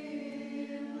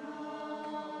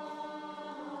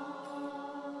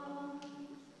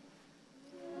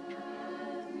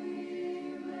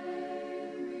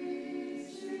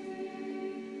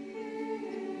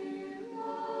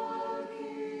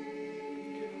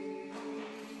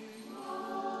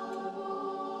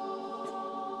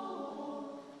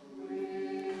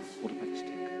 Hold it by the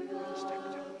stick.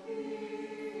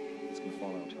 It's going to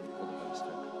fall out here. Hold it by the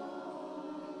stick.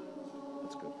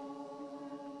 That's good.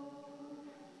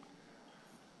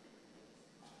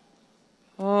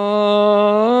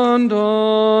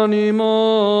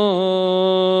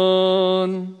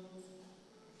 Antonimon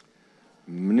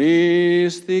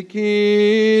mnisti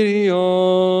Kyrios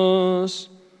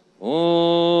o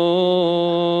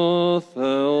Theos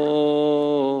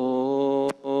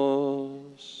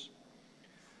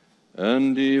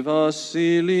endi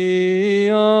Vasili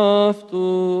aftu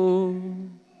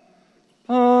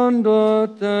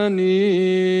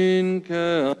pandotenin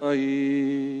kai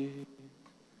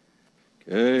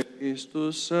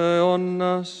Christus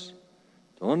eonnas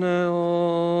ton eonon.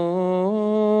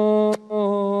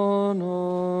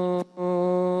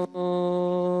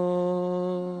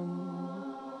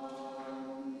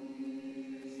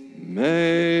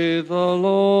 May the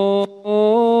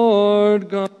Lord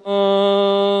God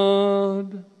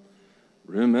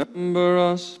remember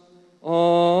us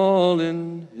all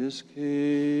in his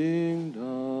kingdom,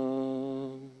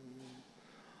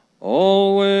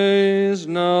 always,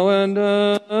 now and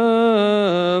ever,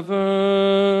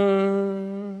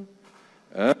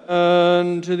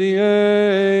 and to the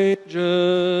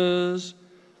ages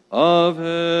of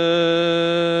ages.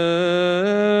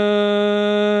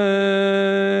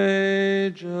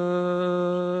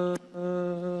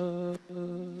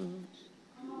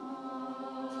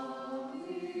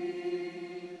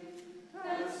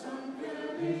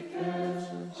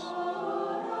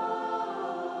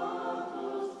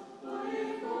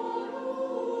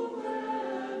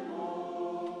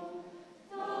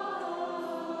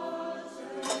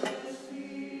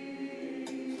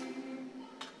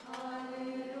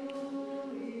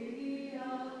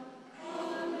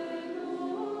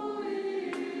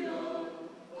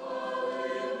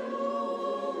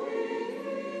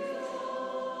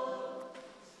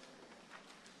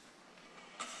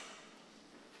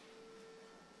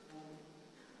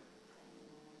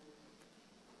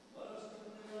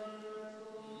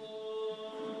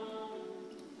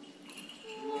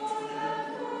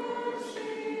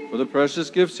 For the precious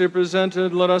gifts here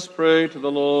presented, let us pray to the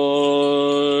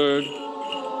Lord.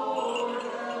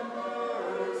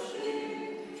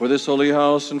 For this holy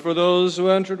house and for those who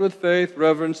entered with faith,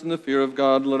 reverence, and the fear of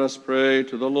God, let us pray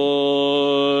to the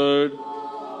Lord.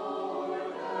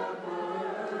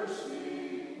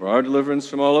 For our deliverance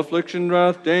from all affliction,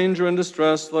 wrath, danger, and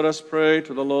distress, let us pray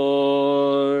to the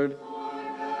Lord.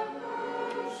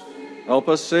 Help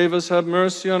us, save us, have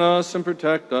mercy on us, and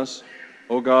protect us,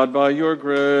 O God, by your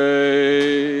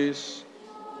grace.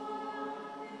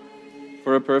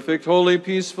 For a perfect, holy,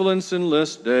 peaceful, and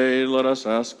sinless day, let us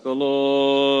ask the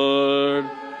Lord.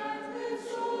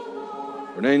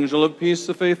 For an angel of peace,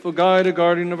 the faithful guide, a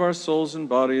guardian of our souls and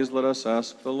bodies, let us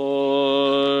ask the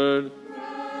Lord.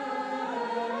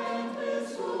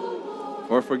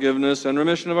 For forgiveness and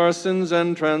remission of our sins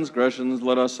and transgressions,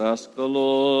 let us ask the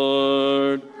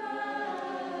Lord.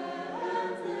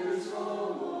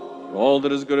 For all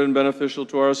that is good and beneficial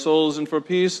to our souls and for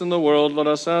peace in the world, let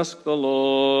us ask the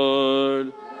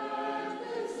Lord.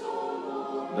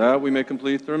 That we may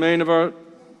complete the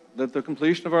the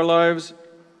completion of our lives,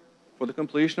 for the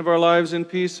completion of our lives in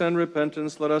peace and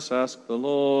repentance, let us ask the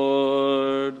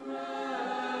Lord.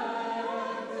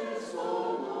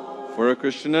 For a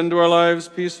Christian end to our lives,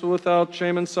 peaceful without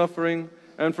shame and suffering,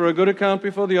 and for a good account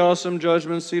before the awesome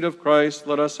judgment seat of Christ,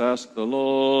 let us ask the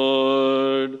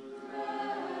Lord.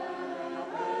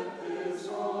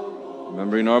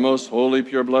 Remembering our most holy,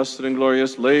 pure, blessed, and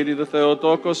glorious Lady, the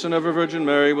Theotokos, and ever Virgin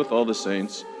Mary, with all the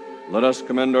saints, let us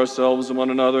commend ourselves and one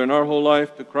another in our whole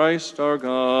life to Christ our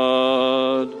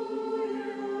God.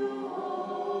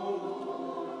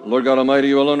 Lord God Almighty,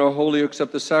 you alone are holy. You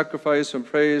accept the sacrifice and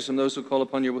praise from those who call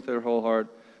upon you with their whole heart.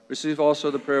 Receive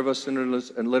also the prayer of us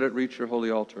sinners, and let it reach your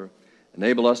holy altar.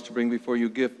 Enable us to bring before you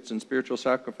gifts and spiritual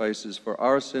sacrifices for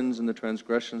our sins and the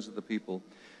transgressions of the people.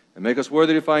 And make us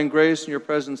worthy to find grace in your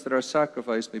presence, that our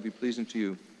sacrifice may be pleasing to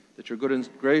you, that your good and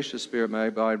gracious Spirit may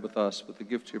abide with us, with the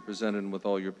gifts you presented, and with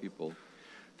all your people.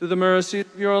 Through the mercy of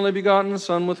your only begotten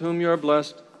Son, with whom you are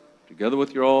blessed, together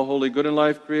with your all-holy, good and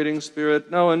life-creating Spirit,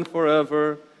 now and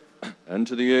forever, and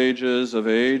to the ages of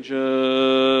ages.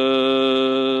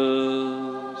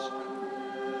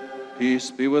 Peace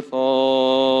be with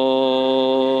all.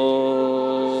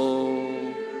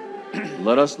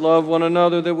 Let us love one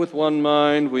another, that with one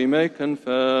mind we may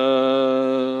confess.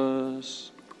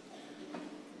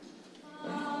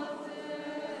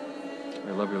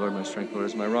 I love you, Lord, my strength, Lord,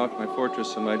 is my rock, my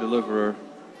fortress, and my deliverer.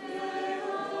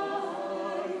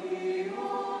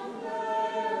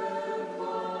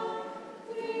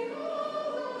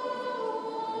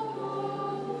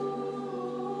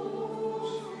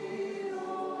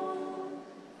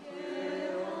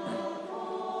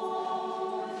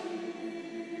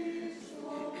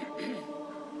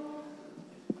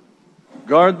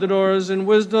 Guard the doors in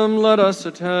wisdom, let us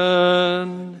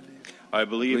attend. I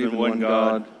believe in one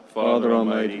God, Father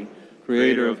Almighty,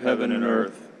 creator of heaven and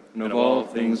earth, and of all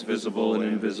things visible and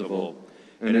invisible,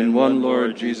 and in one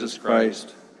Lord Jesus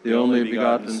Christ, the only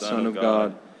begotten Son of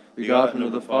God, begotten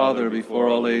of the Father before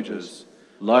all ages,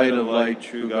 light of light,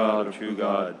 true God,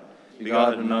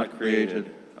 begotten, not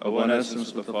created, of one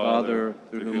essence with the Father,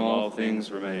 through whom all things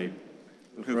were made,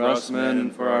 who for us men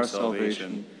and for our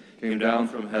salvation came down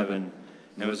from heaven,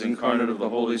 and was incarnate of the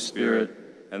Holy Spirit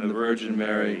and the Virgin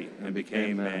Mary, and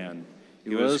became man.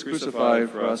 He was crucified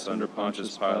for us under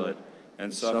Pontius Pilate,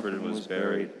 and suffered and was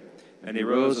buried. And he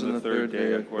rose on the third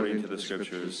day according to the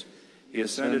Scriptures. He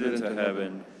ascended into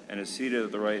heaven, and is seated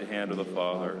at the right hand of the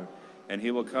Father. And he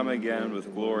will come again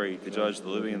with glory to judge the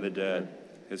living and the dead.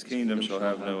 His kingdom shall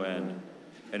have no end.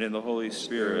 And in the Holy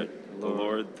Spirit, the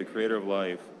Lord, the creator of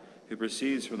life, who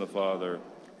proceeds from the Father,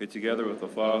 who together with the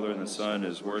Father and the Son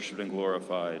is worshipped and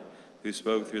glorified, who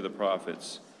spoke through the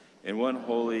prophets. In one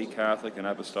holy, Catholic, and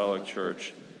Apostolic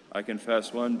Church, I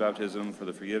confess one baptism for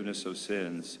the forgiveness of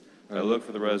sins. I look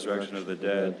for the resurrection of the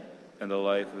dead and the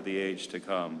life of the age to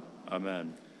come.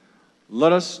 Amen.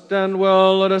 Let us stand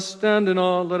well, let us stand in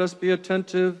awe, let us be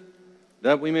attentive,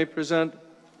 that we may present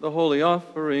the holy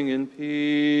offering in peace.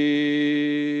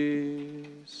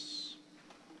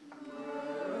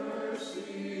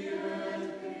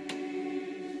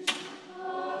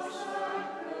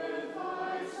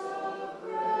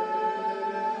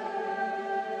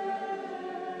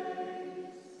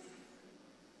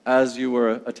 As you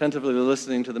were attentively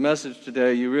listening to the message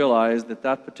today, you realize that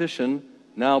that petition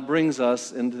now brings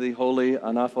us into the Holy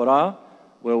Anaphora,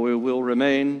 where we will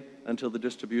remain until the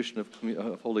distribution of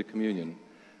Holy Communion.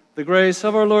 The grace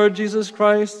of our Lord Jesus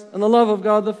Christ, and the love of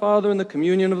God the Father, and the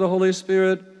communion of the Holy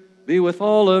Spirit be with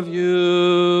all of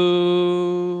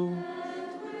you.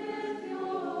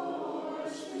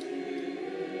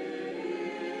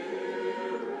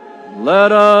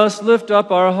 Let us lift up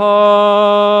our hearts.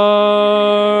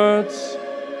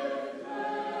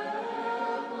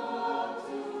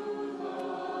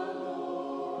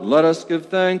 Let us give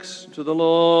thanks to the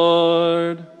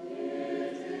Lord.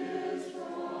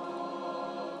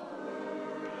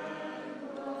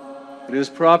 It is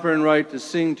proper and right to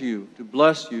sing to you, to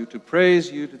bless you, to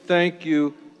praise you, to thank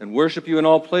you, and worship you in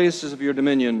all places of your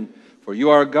dominion. For you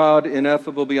are God,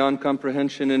 ineffable beyond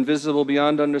comprehension, invisible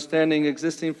beyond understanding,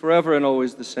 existing forever and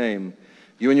always the same.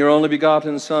 You and your only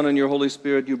begotten Son and your Holy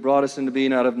Spirit, you brought us into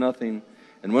being out of nothing.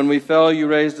 And when we fell, you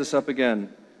raised us up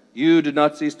again. You did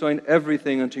not cease doing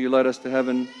everything until you led us to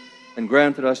heaven and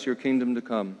granted us your kingdom to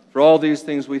come. For all these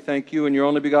things we thank you and your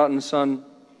only begotten Son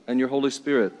and your Holy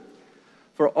Spirit.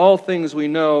 For all things we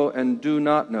know and do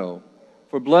not know,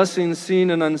 for blessings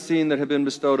seen and unseen that have been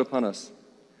bestowed upon us.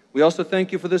 We also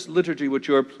thank you for this liturgy which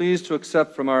you are pleased to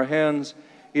accept from our hands,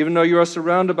 even though you are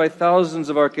surrounded by thousands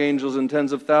of archangels and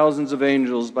tens of thousands of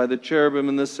angels, by the cherubim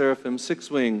and the seraphim,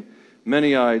 six-winged,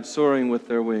 many-eyed, soaring with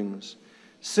their wings,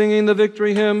 singing the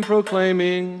victory hymn,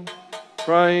 proclaiming,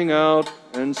 crying out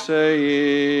and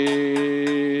saying,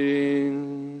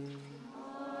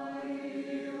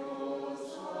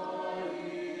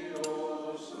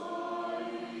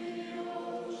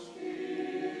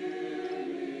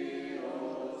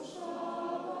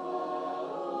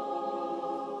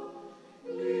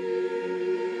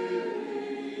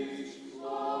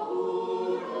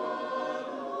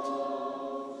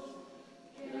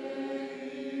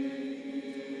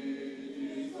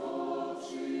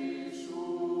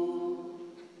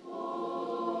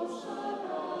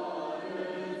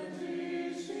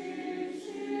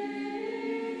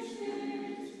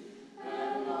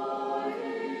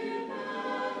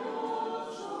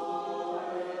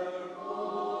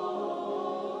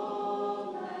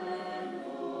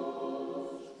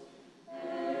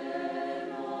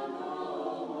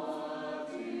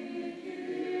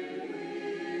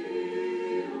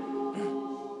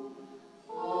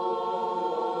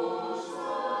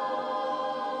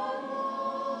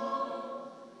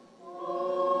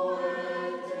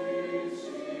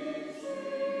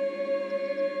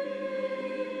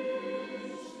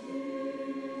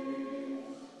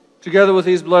 Together with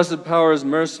these blessed powers,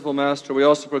 merciful Master, we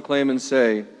also proclaim and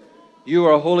say, you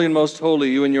are holy and most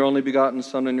holy, you and your only begotten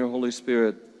Son and your Holy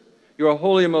Spirit. You are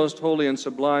holy and most holy, and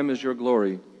sublime is your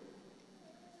glory.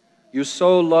 You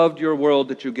so loved your world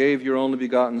that you gave your only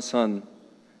begotten Son,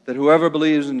 that whoever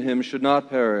believes in him should not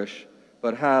perish,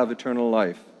 but have eternal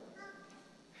life.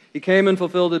 He came and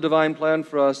fulfilled the divine plan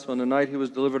for us on the night he was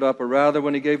delivered up, or rather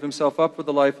when he gave himself up for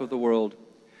the life of the world.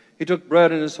 He took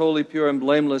bread in his holy, pure, and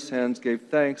blameless hands, gave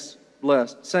thanks,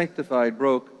 blessed, sanctified,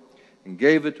 broke, and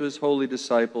gave it to his holy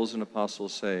disciples and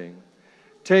apostles, saying,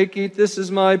 take, eat, this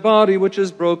is my body, which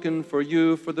is broken for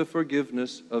you for the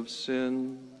forgiveness of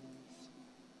sins.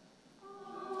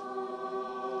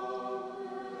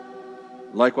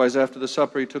 Likewise, after the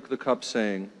supper, he took the cup,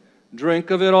 saying,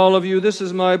 drink of it, all of you, this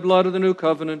is my blood of the new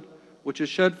covenant, which is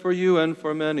shed for you and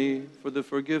for many for the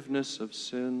forgiveness of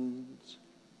sins.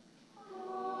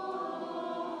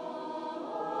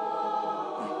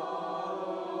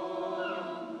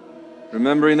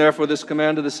 Remembering, therefore, this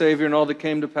command of the Savior and all that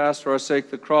came to pass for our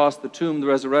sake, the cross, the tomb, the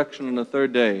resurrection, and the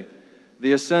third day,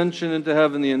 the ascension into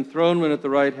heaven, the enthronement at the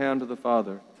right hand of the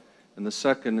Father, and the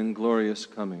second and glorious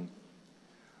coming.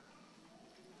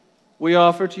 We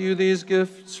offer to you these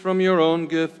gifts from your own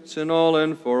gifts in all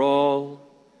and for all.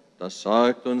 Da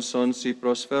sanctum son si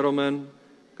prosperomen,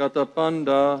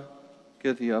 katapanda,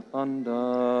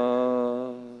 kithiapanda.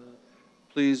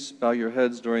 Please bow your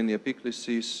heads during the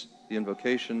epiclesis, the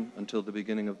invocation, until the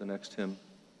beginning of the next hymn.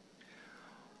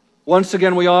 Once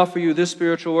again, we offer you this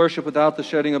spiritual worship without the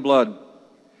shedding of blood.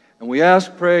 And we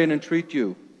ask, pray, and entreat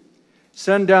you,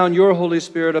 send down your Holy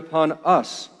Spirit upon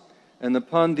us and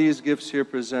upon these gifts here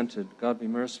presented. God be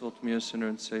merciful to me, a sinner,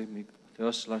 and save me.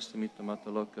 God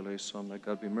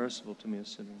be merciful to me, a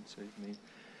sinner, and save me.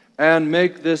 And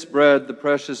make this bread the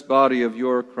precious body of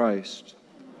your Christ.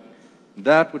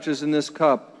 That which is in this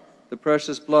cup, the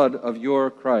precious blood of your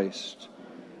Christ,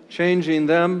 changing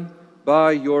them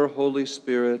by your Holy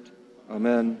Spirit.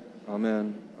 Amen,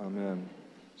 amen, amen.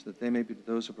 So that they may be to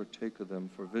those who partake of them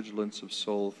for vigilance of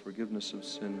soul, forgiveness of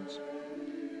sins,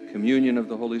 communion of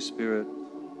the Holy Spirit,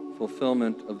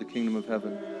 fulfillment of the kingdom of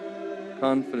heaven,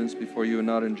 confidence before you and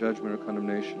not in judgment or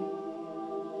condemnation.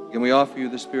 Again, we offer you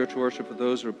the spiritual worship of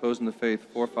those who are opposed in the faith,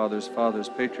 forefathers, fathers,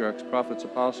 patriarchs, prophets,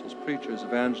 apostles, preachers,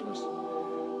 evangelists,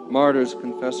 martyrs,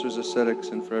 confessors, ascetics,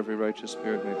 and for every righteous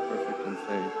spirit made perfect in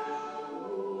faith.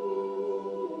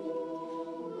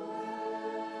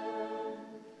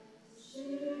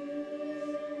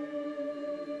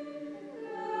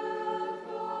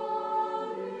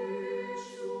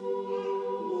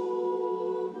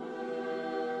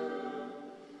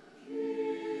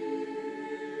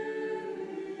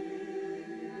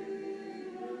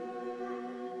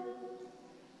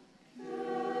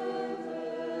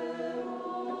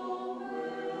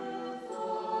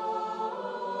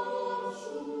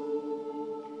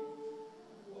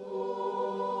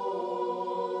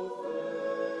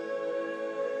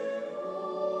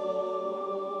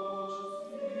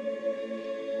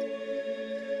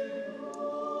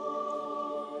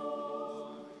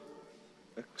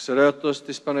 Xeretos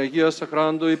tis Panagia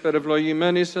sacrandui per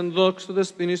evloimenis en doxo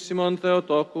des finissimon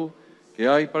Theotoku, que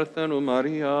ai parthenu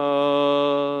Marias.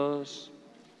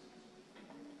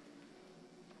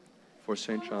 For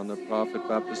Saint John, the prophet,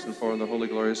 Baptist, and for the holy,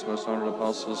 glorious, most honored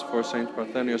apostles, for Saint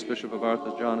Parthenius, Bishop of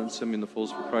Arthur, John, and Simeon, the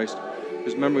fools for Christ,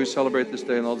 whose memory we celebrate this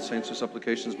day, and all the saints whose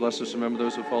supplications bless us. Remember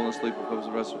those who have fallen asleep with hope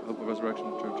of resurrection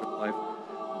and eternal life.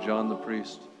 John the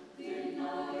priest,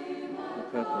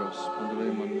 Petros,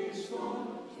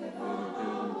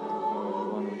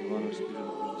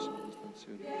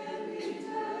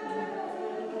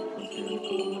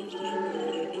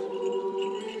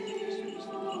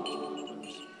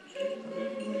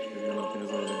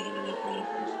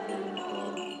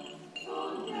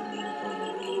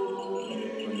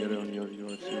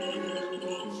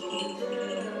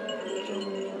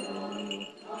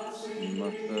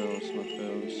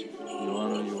 Mateos,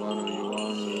 Ioannou,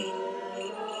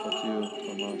 Fotiu,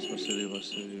 Thomas, Vasilio,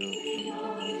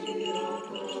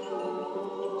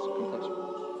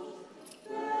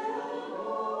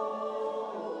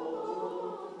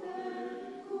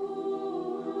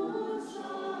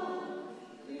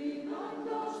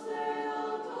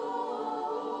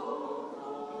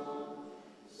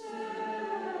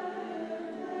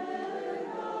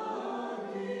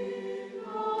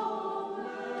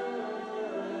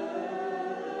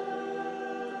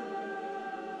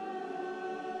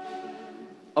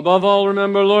 Above all,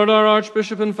 remember, Lord, our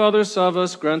Archbishop and Father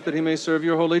Savas. Grant that he may serve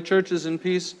your holy churches in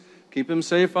peace. Keep him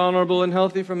safe, honorable, and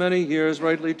healthy for many years,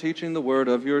 rightly teaching the word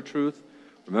of your truth.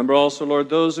 Remember also, Lord,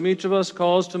 those whom each of us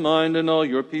calls to mind and all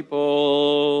your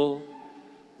people.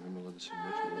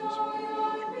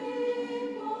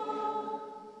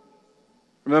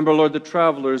 Remember, Lord, the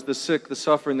travelers, the sick, the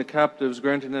suffering, the captives,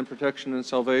 granting them protection and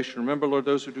salvation. Remember, Lord,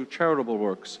 those who do charitable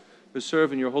works, who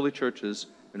serve in your holy churches,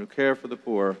 and who care for the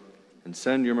poor. And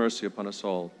send your mercy upon us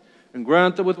all. And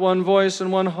grant that with one voice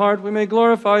and one heart we may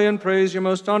glorify and praise your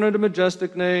most honored and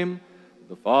majestic name,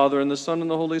 the Father, and the Son, and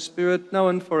the Holy Spirit, now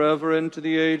and forever, and to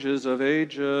the ages of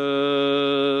ages.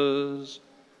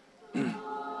 And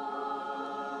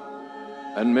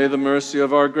may the mercy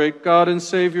of our great God and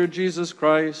Savior Jesus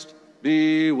Christ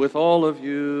be with all of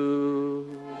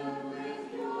you.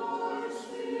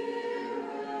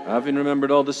 Having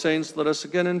remembered all the saints, let us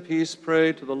again in peace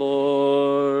pray to the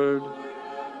Lord.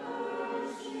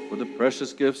 For the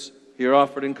precious gifts here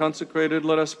offered and consecrated,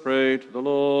 let us pray to the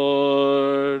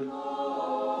Lord.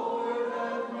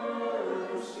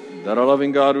 That our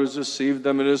loving God, who has received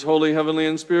them in his holy, heavenly,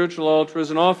 and spiritual altar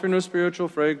as an offering of spiritual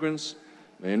fragrance,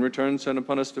 may in return send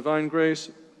upon us divine grace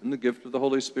and the gift of the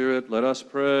Holy Spirit. Let us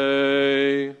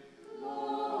pray.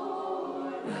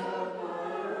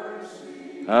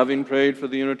 Having prayed for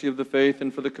the unity of the faith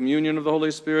and for the communion of the Holy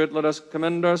Spirit, let us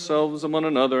commend ourselves and one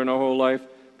another in our whole life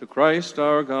to Christ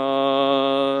our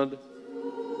God.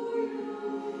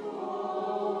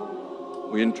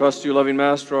 We entrust you, loving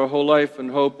Master, our whole life and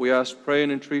hope. We ask, pray,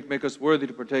 and entreat, make us worthy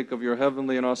to partake of your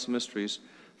heavenly and awesome mysteries.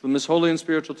 From this holy and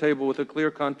spiritual table with a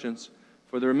clear conscience,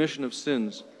 for the remission of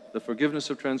sins, the forgiveness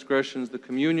of transgressions, the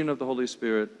communion of the Holy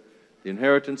Spirit, the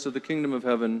inheritance of the kingdom of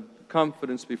heaven,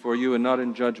 confidence before you and not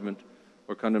in judgment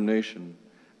or condemnation.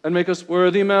 And make us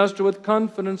worthy, Master, with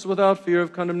confidence without fear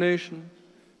of condemnation,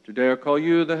 to dare call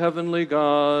you the heavenly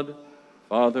God,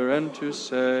 Father, and to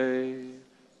say,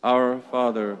 Our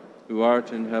Father, who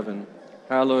art in heaven,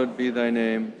 hallowed be thy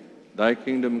name. Thy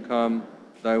kingdom come,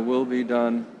 thy will be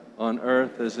done, on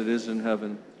earth as it is in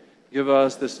heaven. Give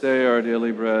us this day our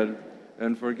daily bread,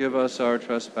 and forgive us our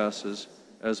trespasses,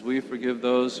 as we forgive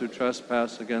those who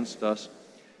trespass against us.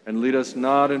 And lead us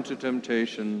not into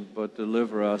temptation, but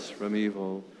deliver us from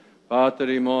evil. Pater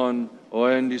imon, o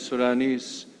endi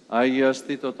suranis, aias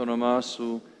tito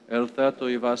tonomasu, el theto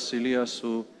I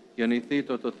vasiliasu,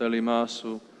 genithito to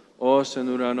thelimasu, o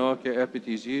senuranoke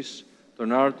epitisis,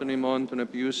 tonarton imon ton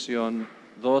epiusion,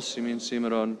 dosimin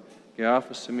simeron, que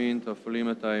afasimin to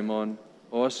folimata imon,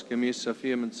 os que mi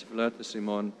safiam sifletis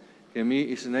imon, que mi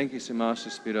isnenkisimas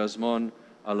spirasmon,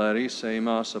 alarisa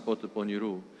imas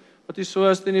apotoponiru. Ότι σου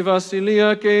έστειν η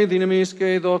βασιλεία και η δύναμις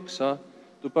και η δόξα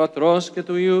του Πατρός και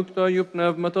του Υιού και του Αγίου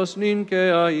Πνεύματος νυν και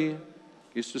αεί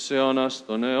και στους αιώνας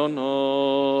των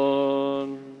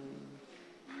αιώνων.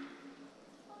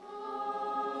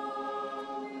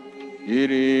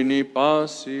 Ειρήνη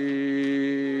πάση.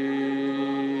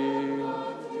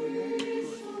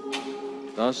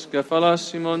 Τας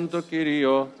κεφαλάς ημών το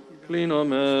Κύριο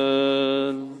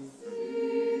κλείνομεν.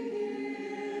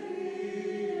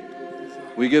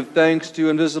 We give thanks to you,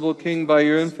 invisible King. By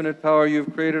your infinite power you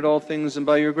have created all things, and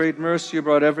by your great mercy you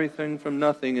brought everything from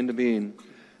nothing into being.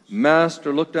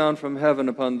 Master, look down from heaven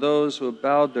upon those who have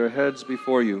bowed their heads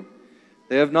before you.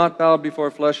 They have not bowed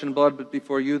before flesh and blood, but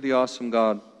before you, the awesome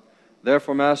God.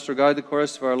 Therefore, Master, guide the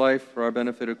course of our life for our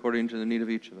benefit according to the need of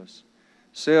each of us.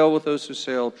 Sail with those who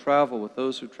sail, travel with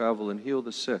those who travel, and heal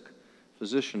the sick,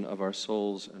 physician of our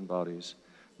souls and bodies.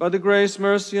 By the grace,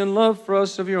 mercy, and love for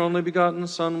us of your only begotten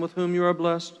Son, with whom you are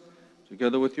blessed,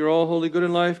 together with your all holy, good,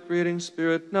 and life-creating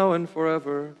Spirit, now and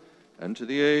forever, and to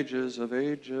the ages of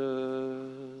ages.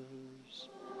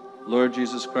 Lord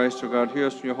Jesus Christ, our God, hear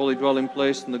us from your holy dwelling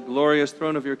place in the glorious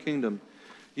throne of your kingdom.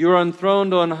 You are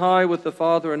enthroned on high with the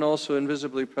Father and also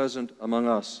invisibly present among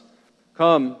us.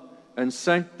 Come and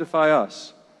sanctify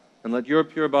us, and let your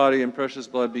pure body and precious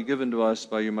blood be given to us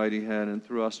by your mighty hand, and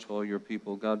through us to all your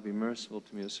people. God, be merciful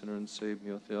to me, a sinner, and save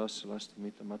me. O Theos, celeste,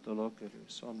 mita, matoloke,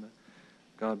 somne.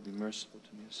 God, be merciful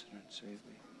to me, a sinner, and save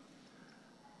me.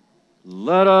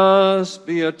 Let us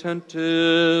be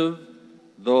attentive.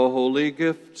 The holy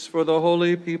gifts for the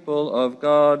holy people of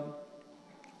God.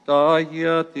 The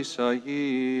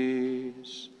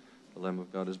Lamb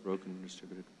of God is broken and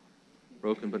distributed.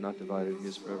 Broken but not divided, he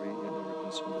is forever yet never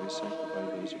consumed. They sanctify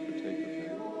those who partake of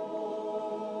him.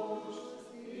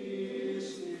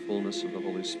 Fullness of the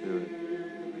Holy Spirit.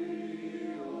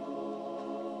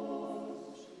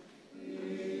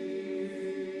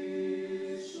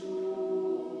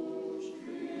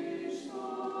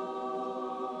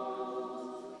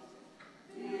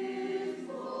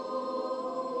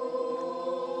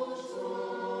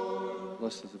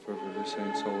 Blessed is the fervor of your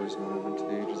saints, always and ever, to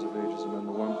the ages of ages. Amen.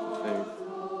 The warmth of faith.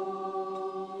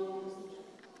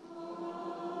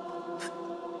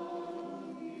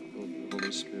 The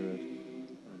Holy Spirit.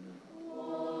 Amen.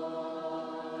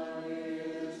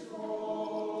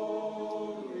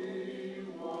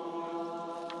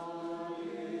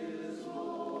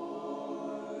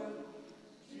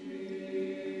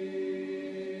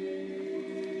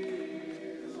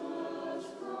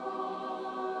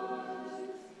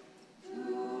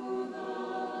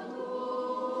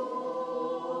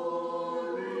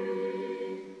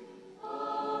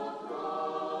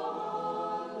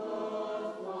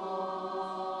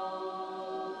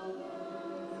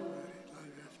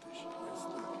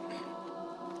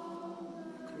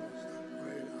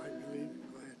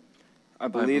 I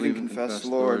believe and confess,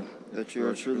 Lord, that you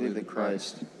are truly the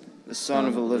Christ, the Son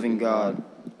of the living God,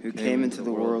 who came into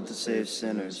the world to save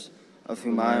sinners, of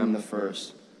whom I am the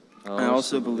first. I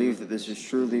also believe that this is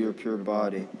truly your pure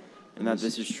body, and that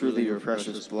this is truly your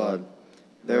precious blood.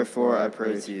 Therefore I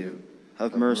pray to you,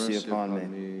 have mercy upon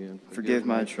me. Forgive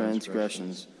my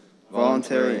transgressions,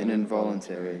 voluntary and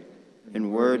involuntary,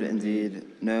 in word and deed,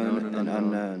 known and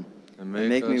unknown, and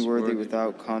make me worthy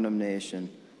without condemnation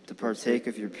to partake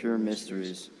of your pure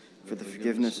mysteries, for the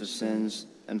forgiveness of sins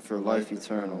and for life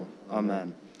eternal.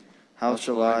 Amen. How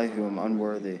shall I, who am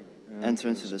unworthy, enter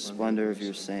into the splendor of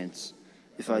your saints?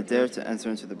 If I dare to enter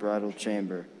into the bridal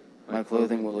chamber, my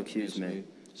clothing will accuse me,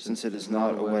 since it is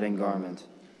not a wedding garment.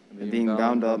 And being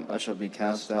bound up, I shall be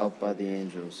cast out by the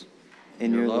angels.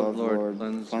 In your love, Lord,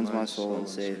 cleanse my soul and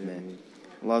save me.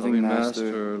 Loving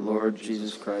Master, Lord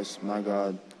Jesus Christ, my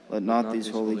God, let not these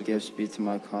holy gifts be to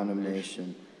my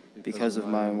condemnation, because of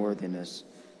my unworthiness,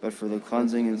 but for the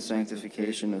cleansing and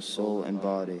sanctification of soul and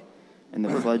body, and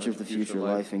the pledge of the future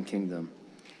life and kingdom.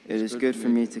 It is good for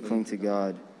me to cling to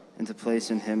God, and to place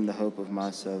in him the hope of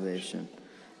my salvation.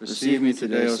 Receive me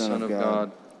today, O Son of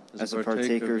God, as a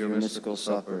partaker of your mystical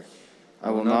supper.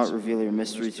 I will not reveal your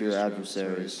mystery to your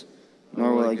adversaries,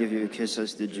 nor will I give you a kiss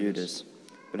as to Judas,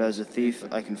 but as a thief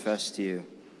I confess to you,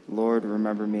 Lord,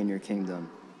 remember me in your kingdom.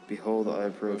 Behold, I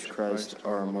approach Christ,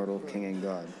 our immortal King and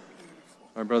God.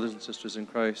 My brothers and sisters in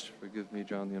Christ, forgive me,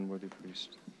 John, the unworthy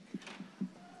priest.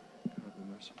 God be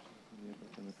merciful to me,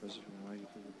 both in the presence of my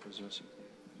youth and the possess of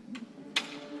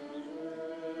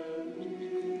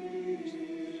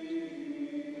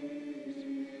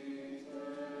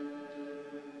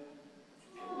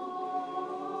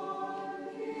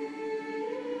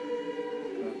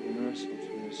God be merciful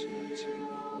to me, a sinner and Savior.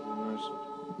 God be merciful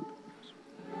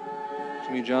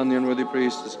to me, John, the unworthy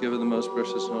priest, is given the most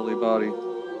precious and holy body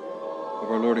of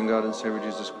our Lord and God and Savior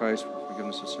Jesus Christ, for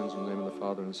forgiveness of sins in the name of the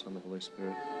Father, and the Son, and the Holy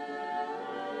Spirit.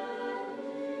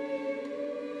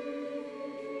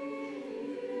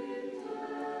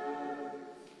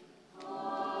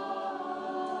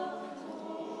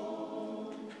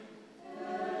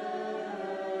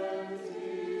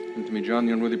 And to me, John,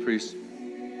 the unworthy priest,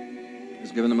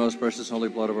 is given the most precious and holy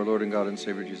blood of our Lord and God and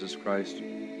Savior Jesus Christ,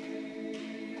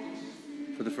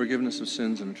 for the forgiveness of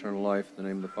sins and eternal life, in the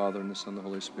name of the Father, and the Son, and the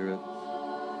Holy Spirit.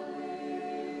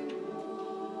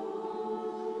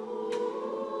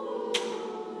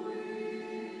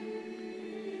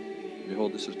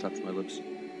 Behold, this has touched my lips.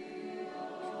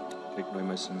 Taking away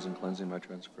my sins and cleansing my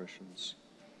transgressions.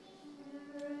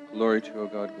 Glory to you, O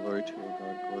God, glory to you, O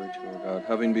God, glory to you, O God.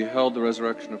 Having beheld the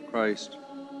resurrection of Christ,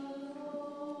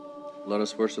 let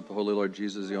us worship the Holy Lord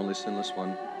Jesus, the only sinless one.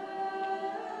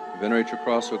 We venerate your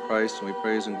cross, O Christ, and we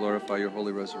praise and glorify your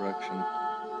holy resurrection.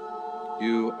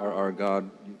 You are our God.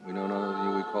 We know none of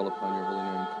you. We call upon your holy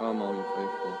name. Come, all you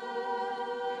faithful.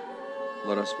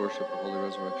 Let us worship the holy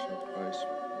resurrection of Christ.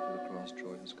 Through the cross,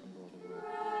 joy has come to all the world.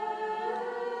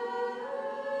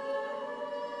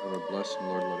 Ever bless him,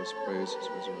 Lord. Let us praise his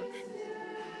resurrection.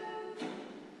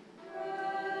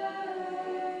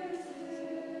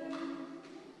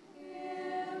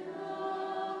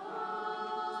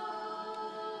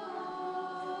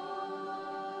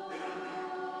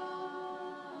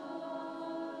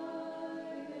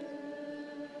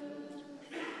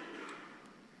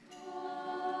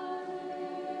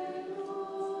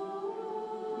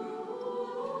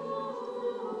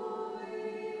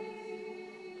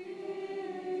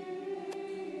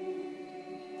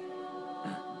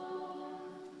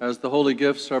 As the holy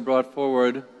gifts are brought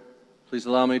forward, please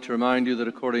allow me to remind you that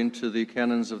according to the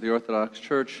canons of the Orthodox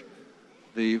Church,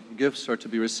 the gifts are to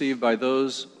be received by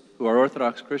those who are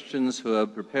Orthodox Christians who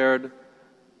have prepared,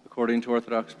 according to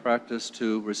Orthodox practice,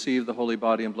 to receive the holy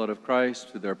body and blood of Christ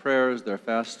through their prayers, their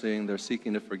fasting, their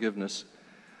seeking of forgiveness.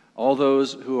 All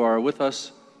those who are with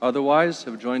us otherwise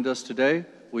have joined us today.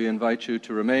 We invite you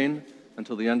to remain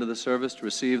until the end of the service to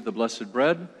receive the blessed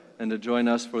bread and to join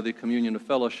us for the communion of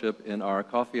fellowship in our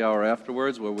coffee hour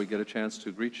afterwards, where we get a chance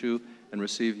to greet you and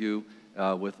receive you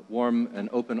with warm and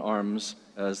open arms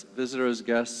as visitors,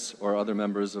 guests, or other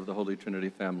members of the Holy Trinity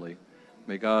family.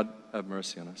 May God have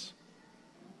mercy on us.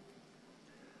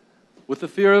 With the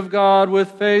fear of God,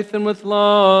 with faith and with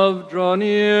love, draw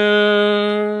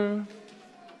near.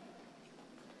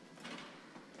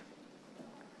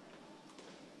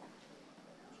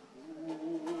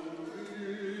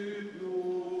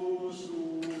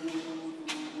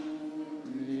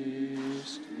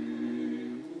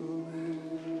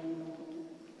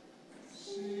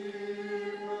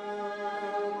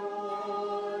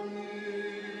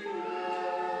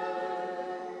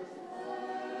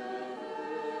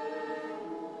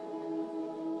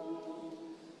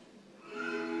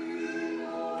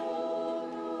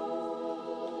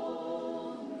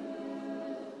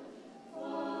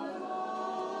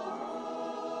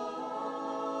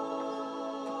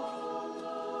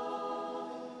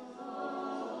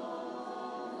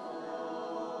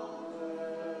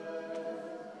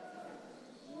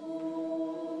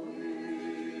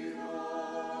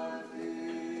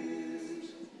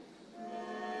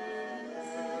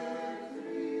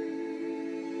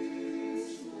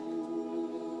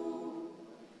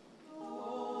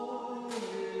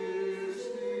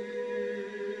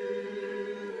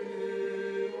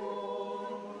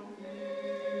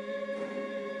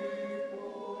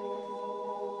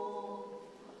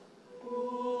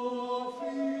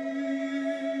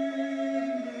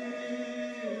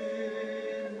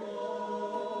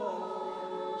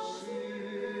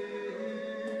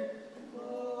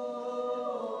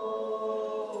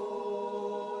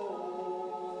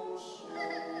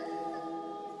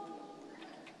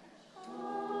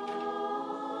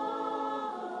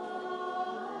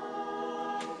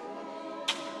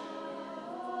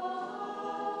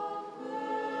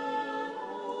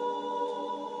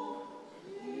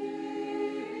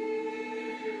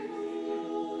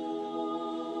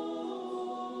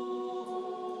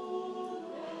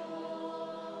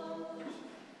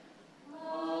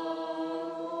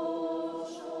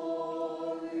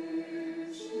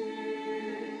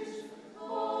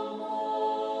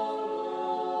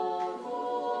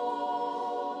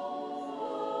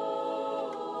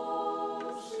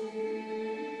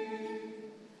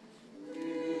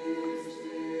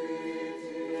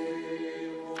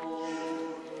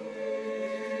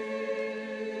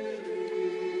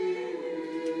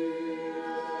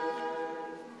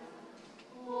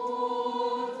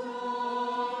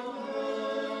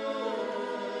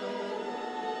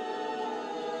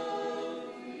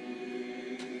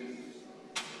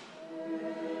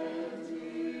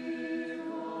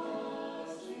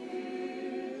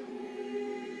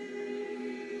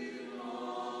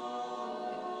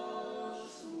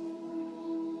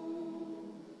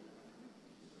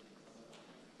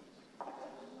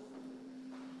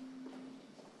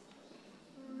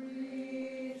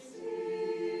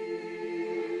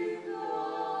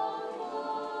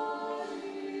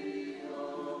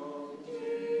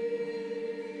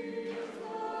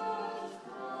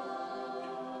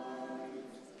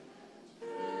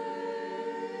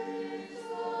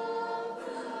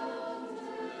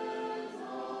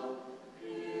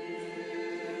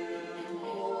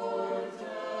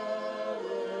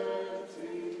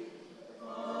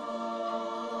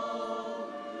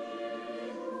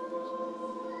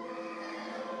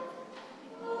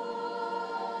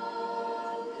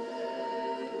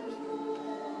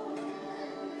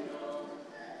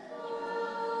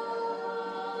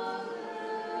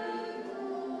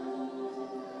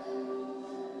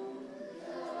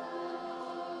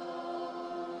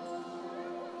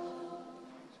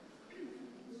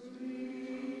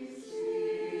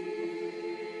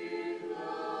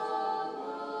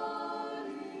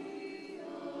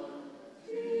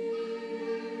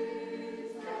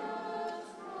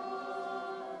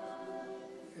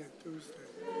 Tuesday.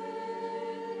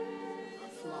 I'm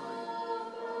flying.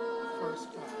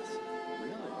 First class.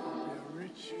 Really? I'll be a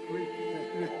rich Greek.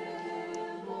 I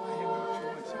have no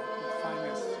choice. I can find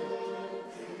a seat.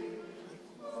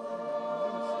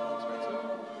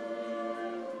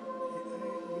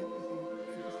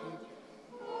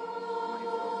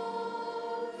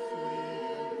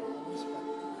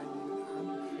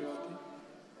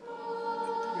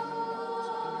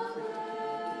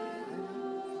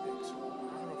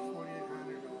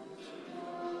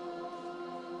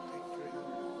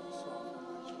 $300 off.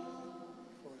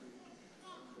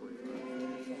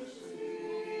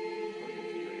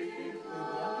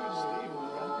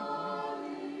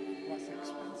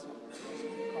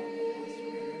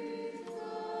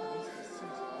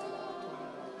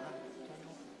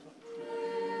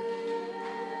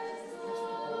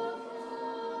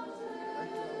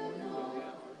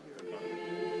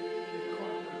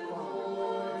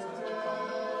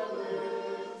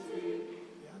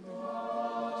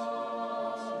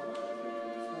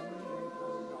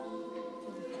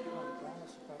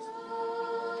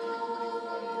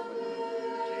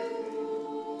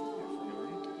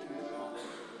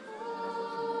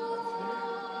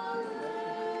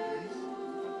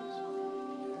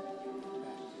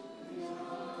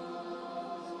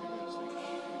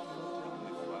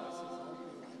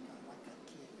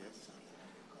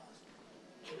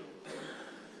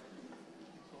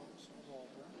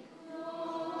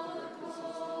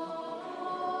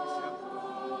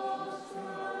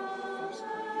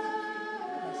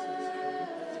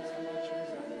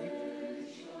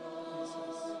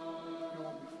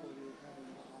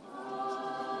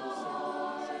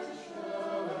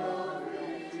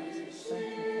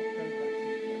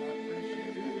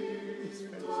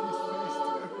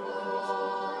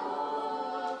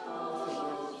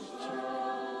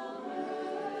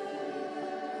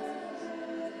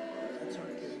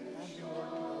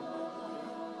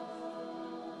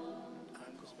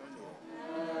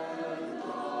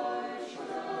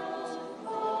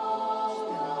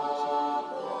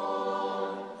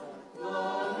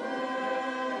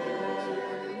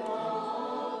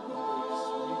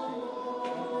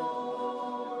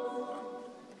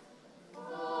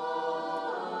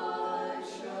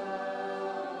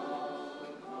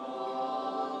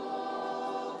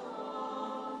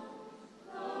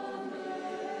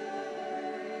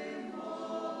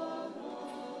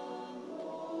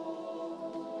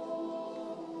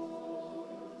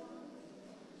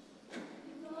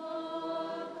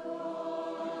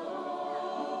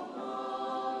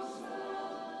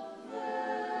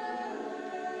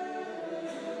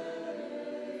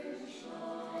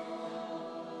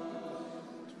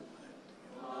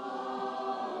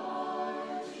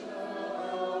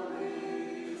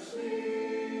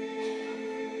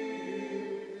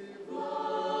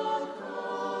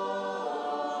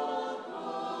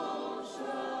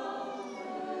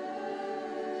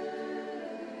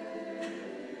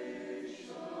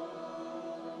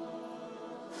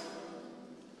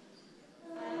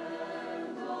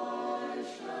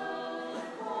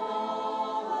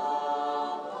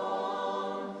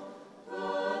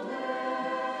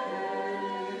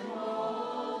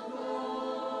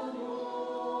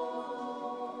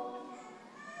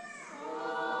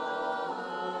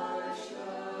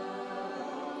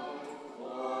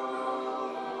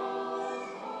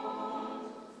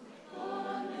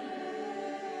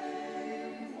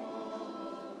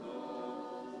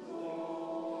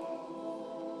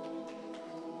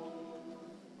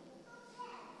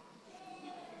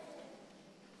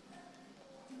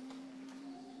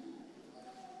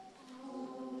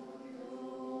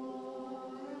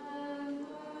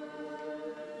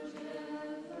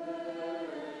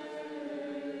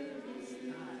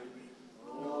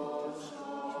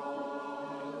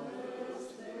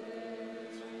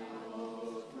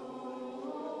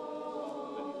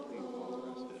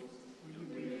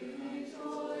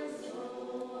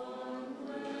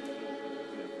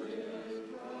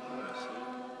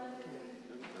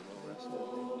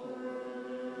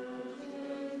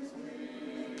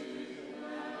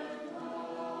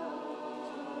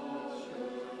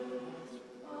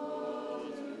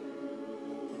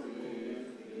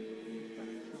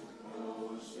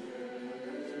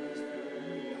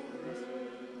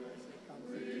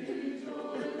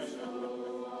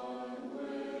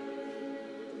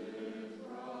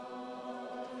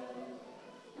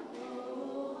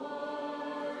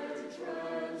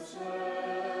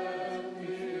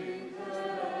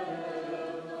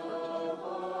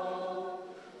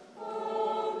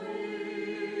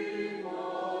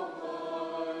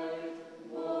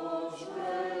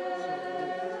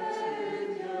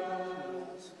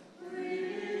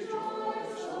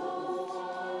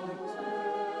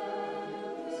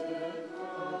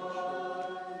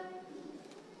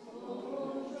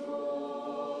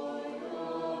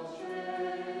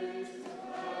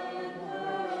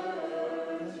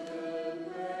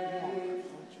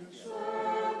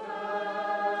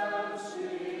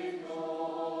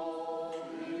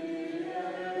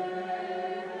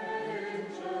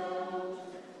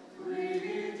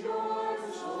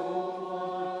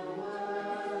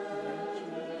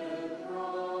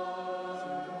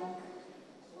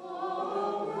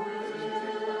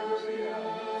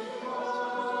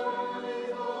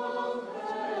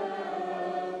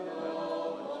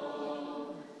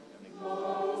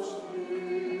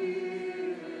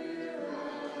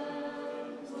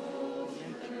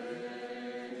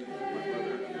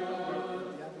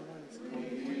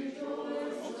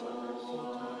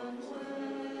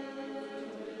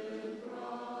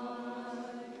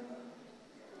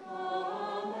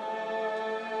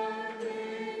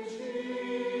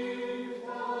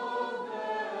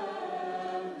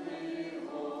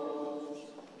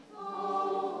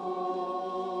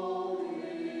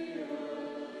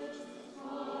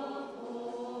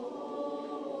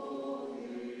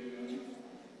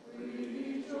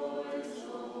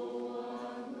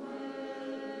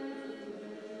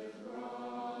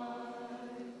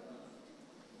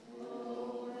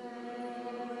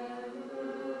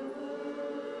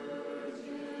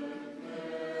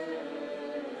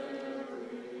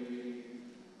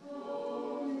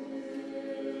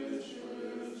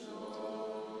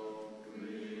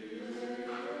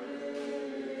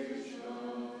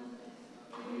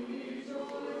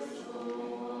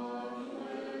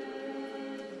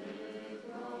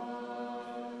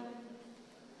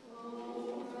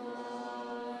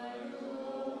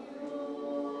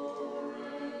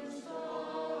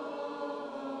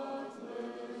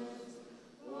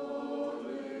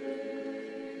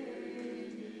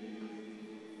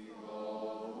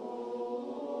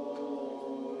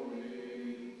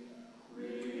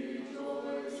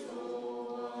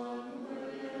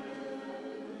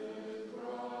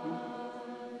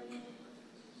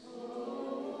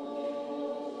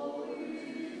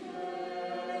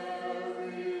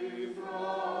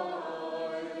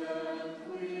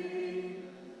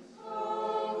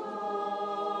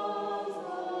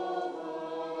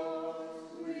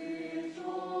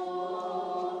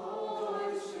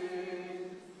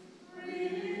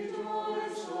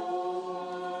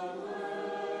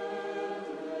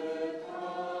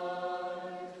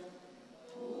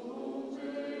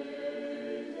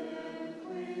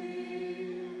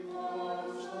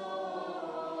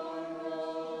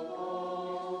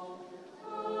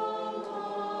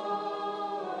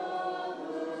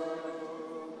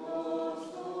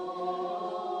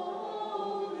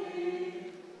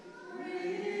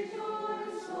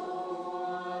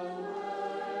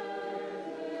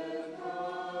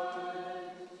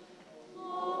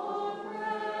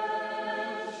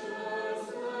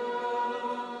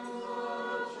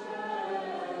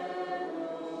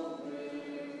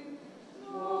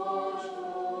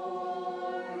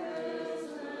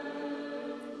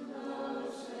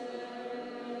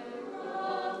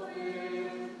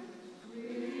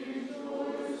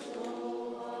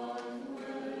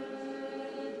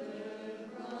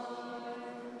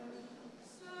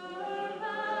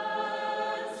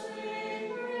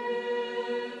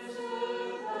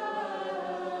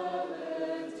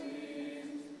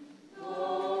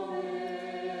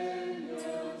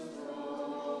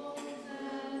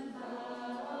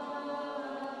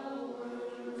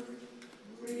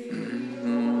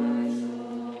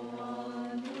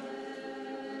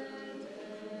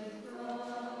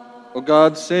 O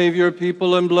God, save your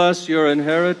people and bless your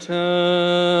inheritance.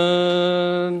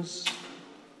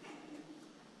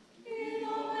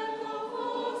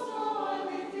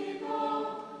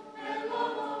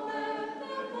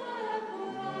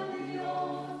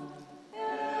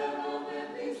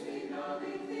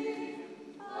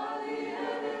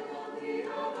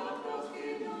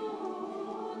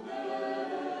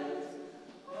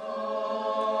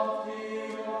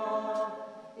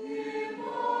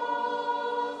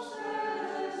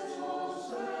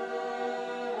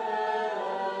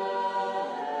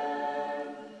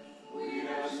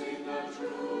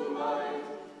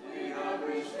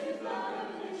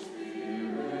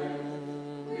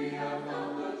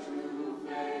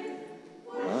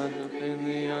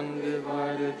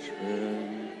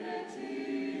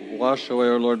 Wash away,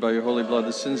 O Lord, by your holy blood,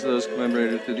 the sins of those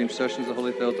commemorated through the intercessions of the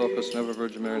Holy Theotokos and ever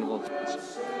Virgin Mary and of all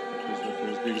saints.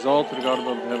 Be exalted, O God,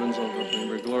 above the heavens, and may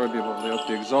your glory be above the earth.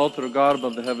 Be exalted, O God,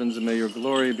 above the heavens, and may your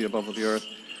glory be above the earth.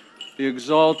 Be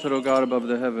exalted, O God, above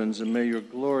the heavens, and may your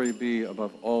glory be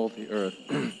above all the earth.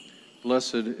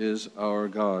 Blessed is our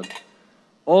God,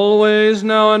 always,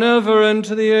 now, and ever, and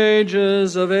to the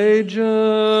ages of ages.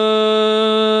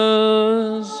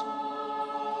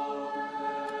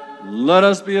 Let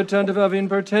us be attentive, having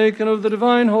partaken of the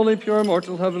divine, holy, pure,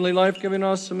 immortal, heavenly, life-giving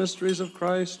us the mysteries of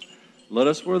Christ. Let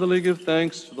us worthily give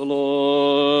thanks to the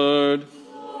Lord.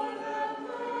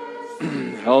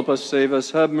 Help us, save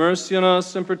us, have mercy on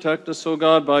us, and protect us, O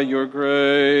God, by your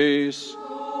grace.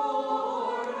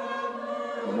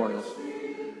 Memorials.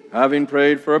 Having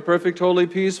prayed for a perfect, holy,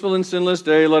 peaceful, and sinless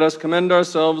day, let us commend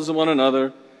ourselves to one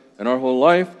another and our whole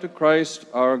life to Christ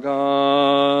our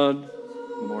God.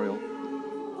 Memorial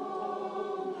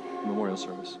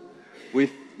service.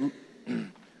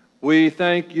 We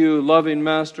thank you, loving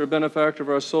Master, benefactor of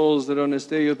our souls, that on this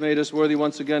day you have made us worthy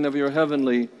once again of your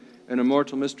heavenly and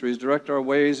immortal mysteries. Direct our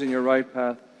ways in your right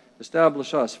path.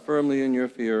 Establish us firmly in your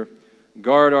fear.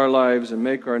 Guard our lives and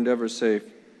make our endeavors safe.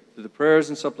 Through the prayers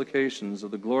and supplications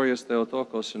of the glorious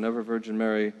Theotokos and ever Virgin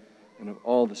Mary and of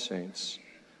all the saints.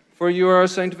 For you are our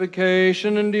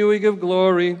sanctification, and to you we give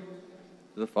glory,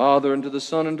 to the Father, and to the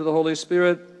Son, and to the Holy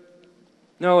Spirit,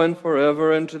 now and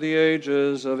forever, and to the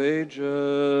ages of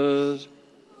ages.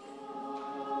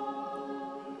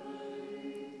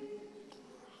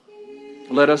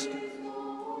 Let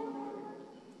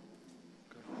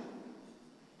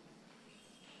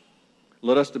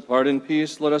us depart in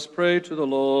peace. Let us pray to the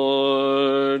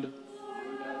Lord.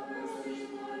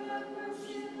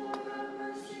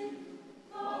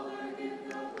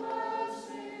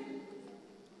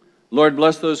 Lord,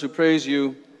 bless those who praise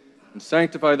you and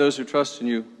sanctify those who trust in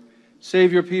you.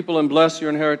 Save your people and bless your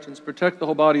inheritance. Protect the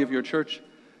whole body of your church.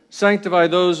 Sanctify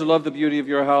those who love the beauty of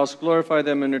your house. Glorify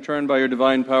them in return by your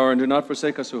divine power, and do not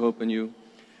forsake us who hope in you.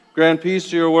 Grant peace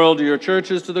to your world, to your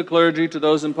churches, to the clergy, to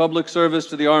those in public service,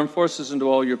 to the armed forces, and to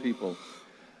all your people.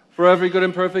 For every good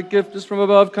and perfect gift is from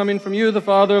above, coming from you, the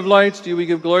Father of lights. To you we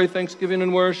give glory, thanksgiving,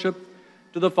 and worship.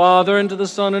 To the Father, and to the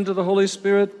Son, and to the Holy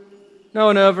Spirit, now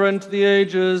and ever, and to the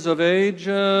ages of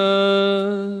ages.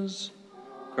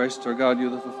 Christ our God, you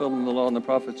the fulfillment of the law and the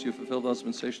prophets, you fulfilled the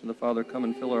dispensation of the Father. Come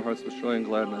and fill our hearts with joy and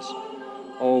gladness,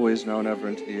 always, now and ever,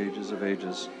 and to the ages of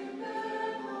ages.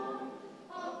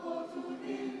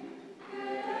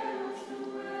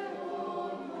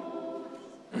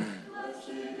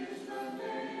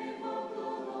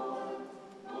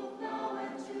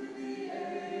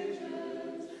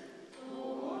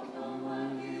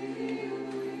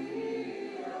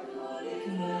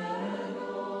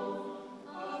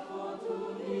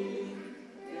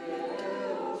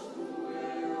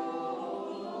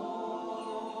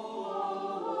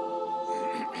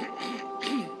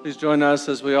 Please join us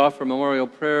as we offer memorial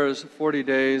prayers, 40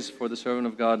 days for the servant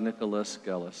of God, Nicholas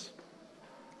Gellis.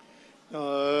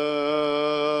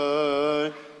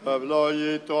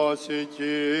 Ευλογητός η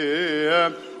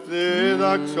Κύριε,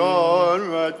 δίδαξον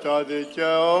με τα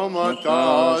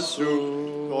δικαιώματά σου,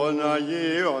 των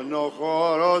Αγίων ο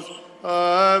χώρος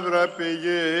έβρε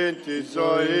πηγή της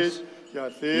ζωής και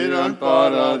θύραν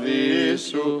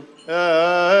παραδείσου,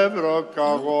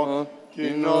 εύρωκαγώ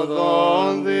την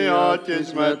οδόν δια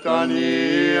της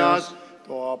μετανοίας,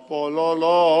 το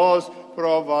απολολός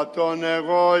προβατών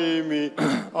εγώ ημί,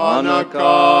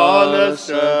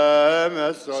 ανακάλεσε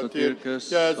με σωτήρ και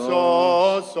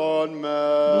σώσον με.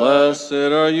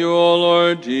 Blessed are you, O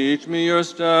Lord, teach me your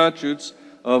statutes.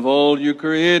 Of old you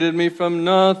created me from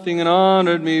nothing and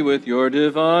honored me with your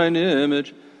divine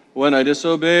image. When I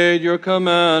disobeyed your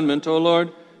commandment, O Lord,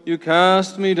 you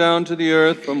cast me down to the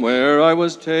earth from where I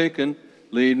was taken.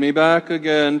 Lead me back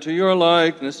again to your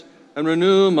likeness. and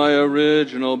renew my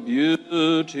original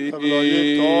beauty.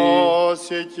 Ευλογητός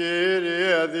η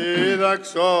Κύριε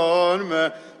δίδαξον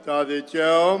με τα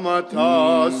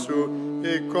δικαιώματά σου,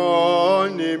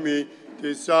 εικόνιμη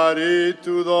της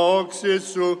αρήτου δόξης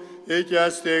σου, ή και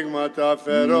στίγματα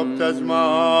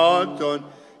φεροπτεσμάτων,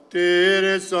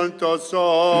 τήρησον το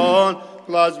σόν,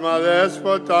 πλάσμα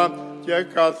δέσποτα και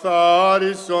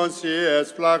καθάρισον σοι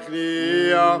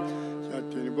εσπλαχνία, για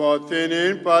την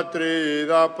ποθηνήν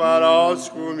πατρίδα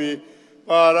παράσχουμη,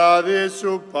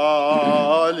 παραδείσου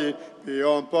πάλι,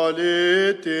 ποιον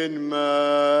πολίτην με.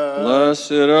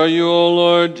 Blessed are you, O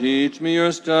Lord, teach me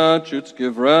your statutes,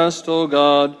 give rest, O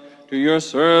God, to your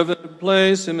servant,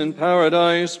 place him in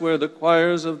paradise where the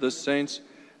choirs of the saints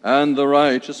and the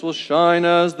righteous will shine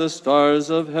as the stars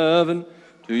of heaven.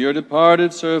 To your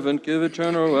departed servant give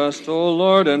eternal rest, O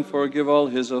Lord, and forgive all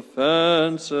his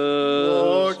offenses.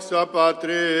 Δόξα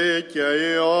Πατρί και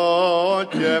Υιό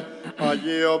και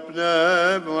Αγίο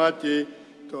Πνεύματι,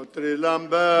 το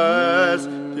τριλαμπές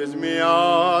της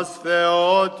μιας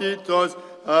θεότητος,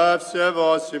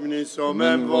 ευσεβώς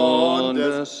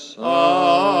υμνησομεμβόντες,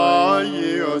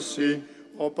 Άγιωσι,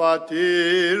 ο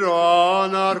Πατήρ, ο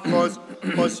Άναρχος,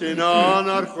 ο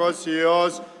Συνάναρχος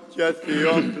Υιός και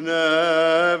Θείον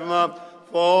Πνεύμα,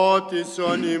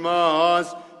 φώτισον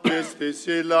ημάς, πίστης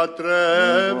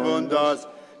λατρεύοντας,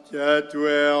 και του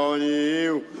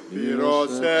αιωνίου πυρός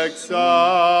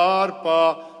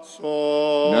εξάρπασον.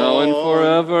 Now and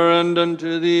forever and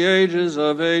unto the ages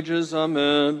of ages.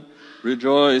 Amen.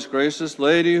 Rejoice, gracious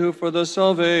Lady, who for the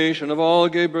salvation of all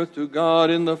gave birth to God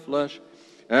in the flesh,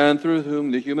 and through whom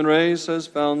the human race has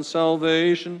found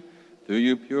salvation. Through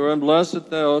you, pure and blessed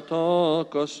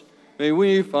Theotokos, may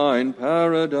we find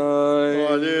paradise.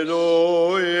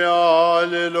 Alleluia,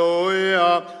 alleluia,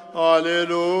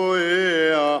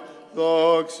 alleluia,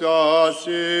 doxa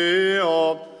Sio,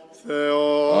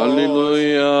 Theos.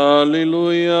 Alleluia,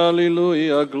 alleluia,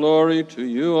 alleluia, glory to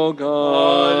you, O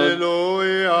God.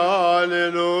 Alleluia,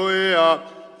 alleluia,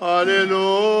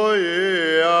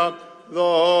 alleluia,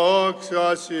 doxa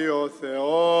Sio,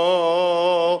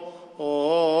 Theos.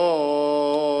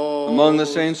 Among the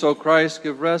saints, O Christ,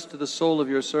 give rest to the soul of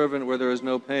your servant where there is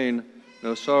no pain,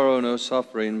 no sorrow, no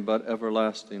suffering, but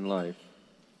everlasting life.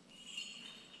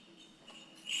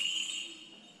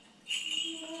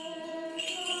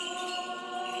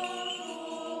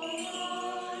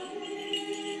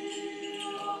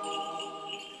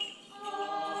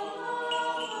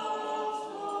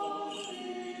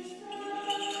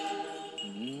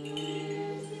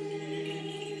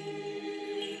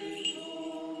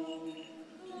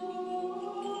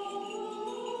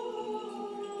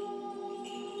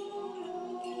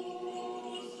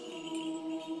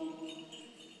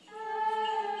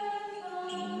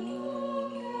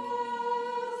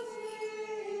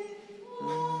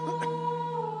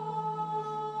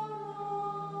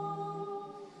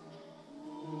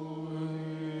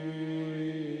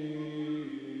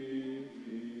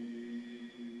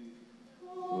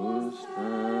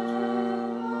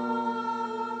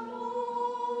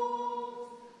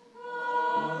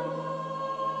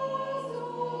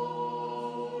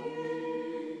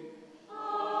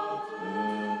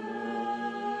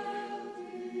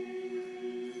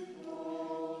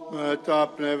 Με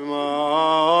τα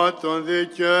πνευμάτων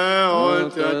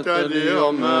δικαίων και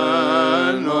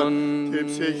τελειωμένων, την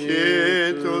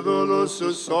ψυχή του δούλου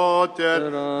σου σώτερ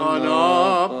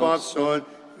ανάπαυσον,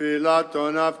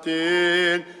 φυλάτων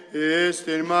αυτήν εις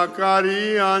την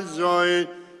μακαρίαν ζωή,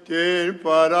 την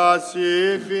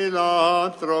παράσι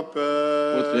φιλάνθρωπε.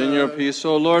 Within your peace,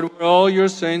 O Lord, where all your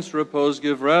saints repose,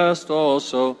 give rest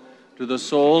also to the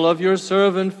soul of your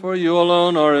servant, for you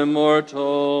alone are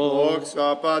immortal.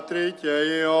 Δόξα Πατρί και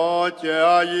Υιό και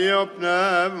Αγίο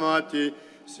Πνεύματι,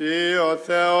 Συ ο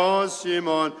Θεός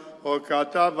ημών, ο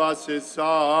κατά βάσης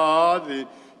άδη,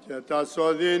 και τα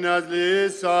σωδίνας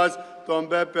λύσας των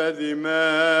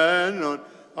πεπαιδημένων,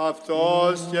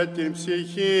 αυτός και την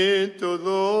ψυχή του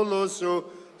δούλου σου,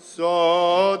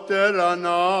 σώτερ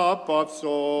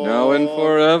ανάπαυσον. Now and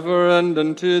forever and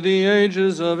unto the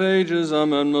ages of ages.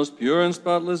 Amen. Most pure and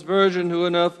spotless Virgin, who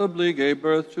ineffably gave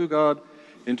birth to God,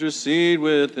 intercede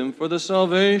with him for the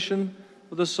salvation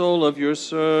of the soul of your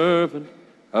servant.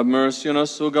 Have mercy on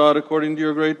us, O God, according to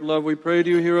your great love. We pray to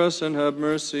you, hear us and have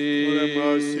mercy. Have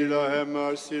mercy, Lord, have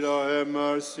mercy, Lord, have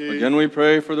mercy. Again we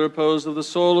pray for the repose of the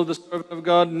soul of the servant of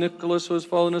God, Nicholas, who has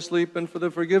fallen asleep, and for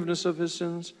the forgiveness of his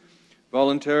sins,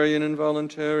 voluntary and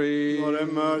involuntary. Lord,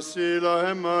 have mercy, Lord,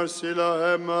 have mercy, Lord,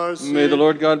 have mercy. May the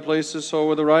Lord God place his soul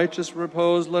where the righteous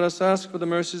repose. Let us ask for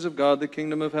the mercies of God, the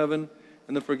kingdom of heaven,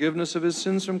 and the forgiveness of his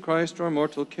sins from Christ, our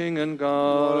immortal King and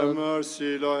Lord have God.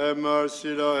 mercy, Lord have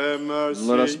mercy, Lord have mercy.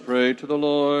 Let us pray to the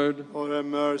Lord. Lord have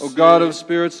mercy. O God of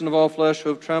spirits and of all flesh, who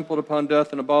have trampled upon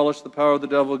death and abolished the power of the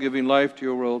devil, giving life to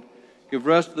your world, give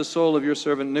rest to the soul of your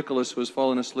servant Nicholas, who has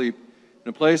fallen asleep, in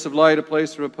a place of light, a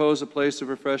place of repose, a place of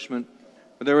refreshment,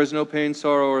 where there is no pain,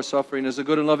 sorrow, or suffering. As a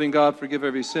good and loving God, forgive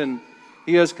every sin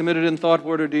he has committed in thought,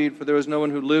 word, or deed, for there is no one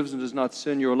who lives and does not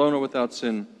sin. You alone are without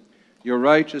sin. Your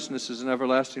righteousness is an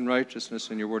everlasting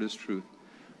righteousness, and your word is truth.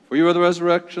 For you are the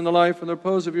resurrection, the life, and the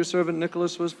repose of your servant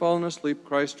Nicholas, who has fallen asleep,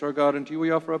 Christ our God. And to you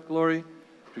we offer up glory,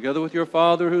 together with your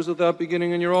Father, who is without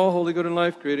beginning, and your all holy, good, and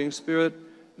life-creating Spirit,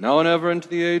 now and ever into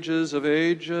the ages of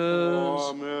ages.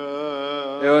 Amen.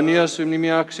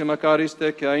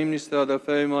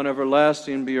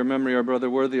 Everlasting be your memory, our brother,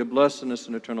 worthy of blessedness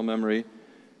and eternal memory.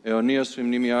 Together,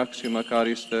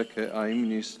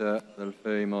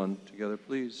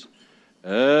 please.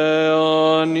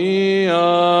 Eonia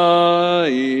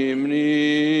imnimi,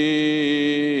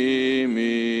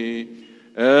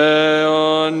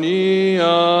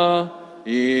 Eonia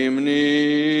imnimi,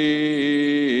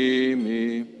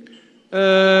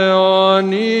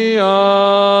 Eonia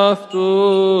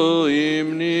aftu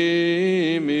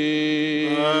imnimi.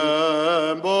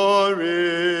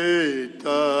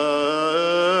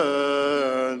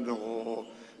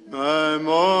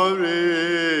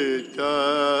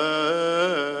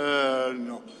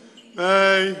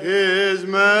 May his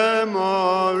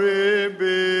memory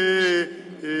be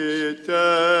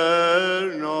eternal.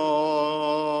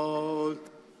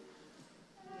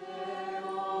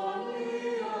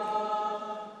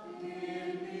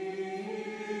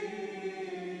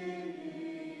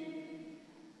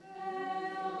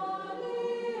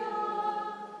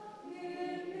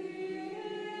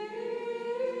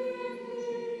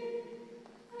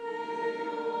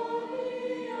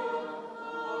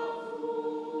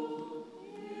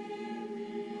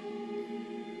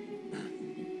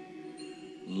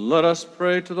 Let us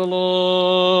pray to the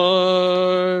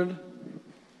Lord.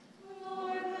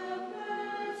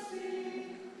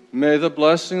 May the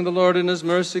blessing of the Lord and his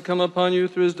mercy come upon you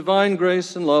through his divine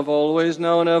grace and love, always,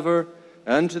 now and ever,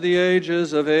 and to the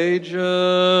ages of ages.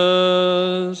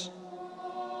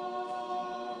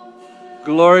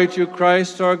 Glory to you,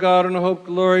 Christ, our God and our hope.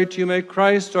 Glory to you. May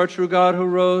Christ, our true God, who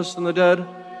rose from the dead,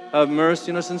 have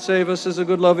mercy on us and save us as a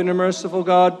good, loving, and merciful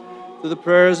God, through the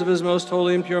prayers of his most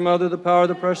holy and pure Mother, the power of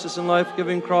the precious and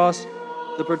life-giving cross,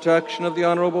 the protection of the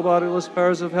honorable bodiless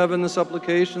powers of heaven, the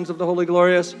supplications of the holy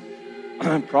glorious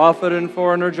prophet and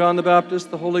foreigner John the Baptist,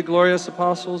 the holy glorious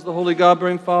apostles, the holy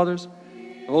God-bearing fathers,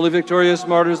 the holy victorious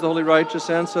martyrs, the holy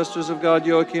righteous ancestors of God,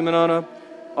 Joachim and Anna,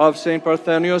 of St.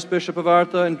 Parthenius, Bishop of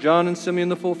Arta, and John and Simeon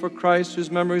the Full for Christ,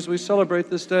 whose memories we celebrate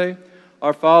this day,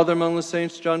 our Father among the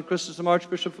saints, John Chrysostom,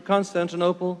 Archbishop of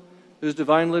Constantinople, whose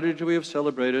divine liturgy we have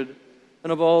celebrated,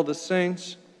 and of all the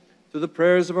saints, through the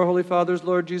prayers of our Holy Fathers,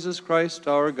 Lord Jesus Christ,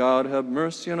 our God, have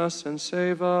mercy on us and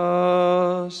save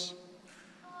us.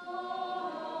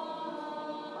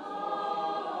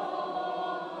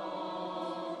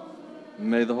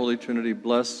 May the Holy Trinity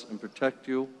bless and protect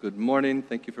you. Good morning.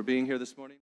 Thank you for being here this morning.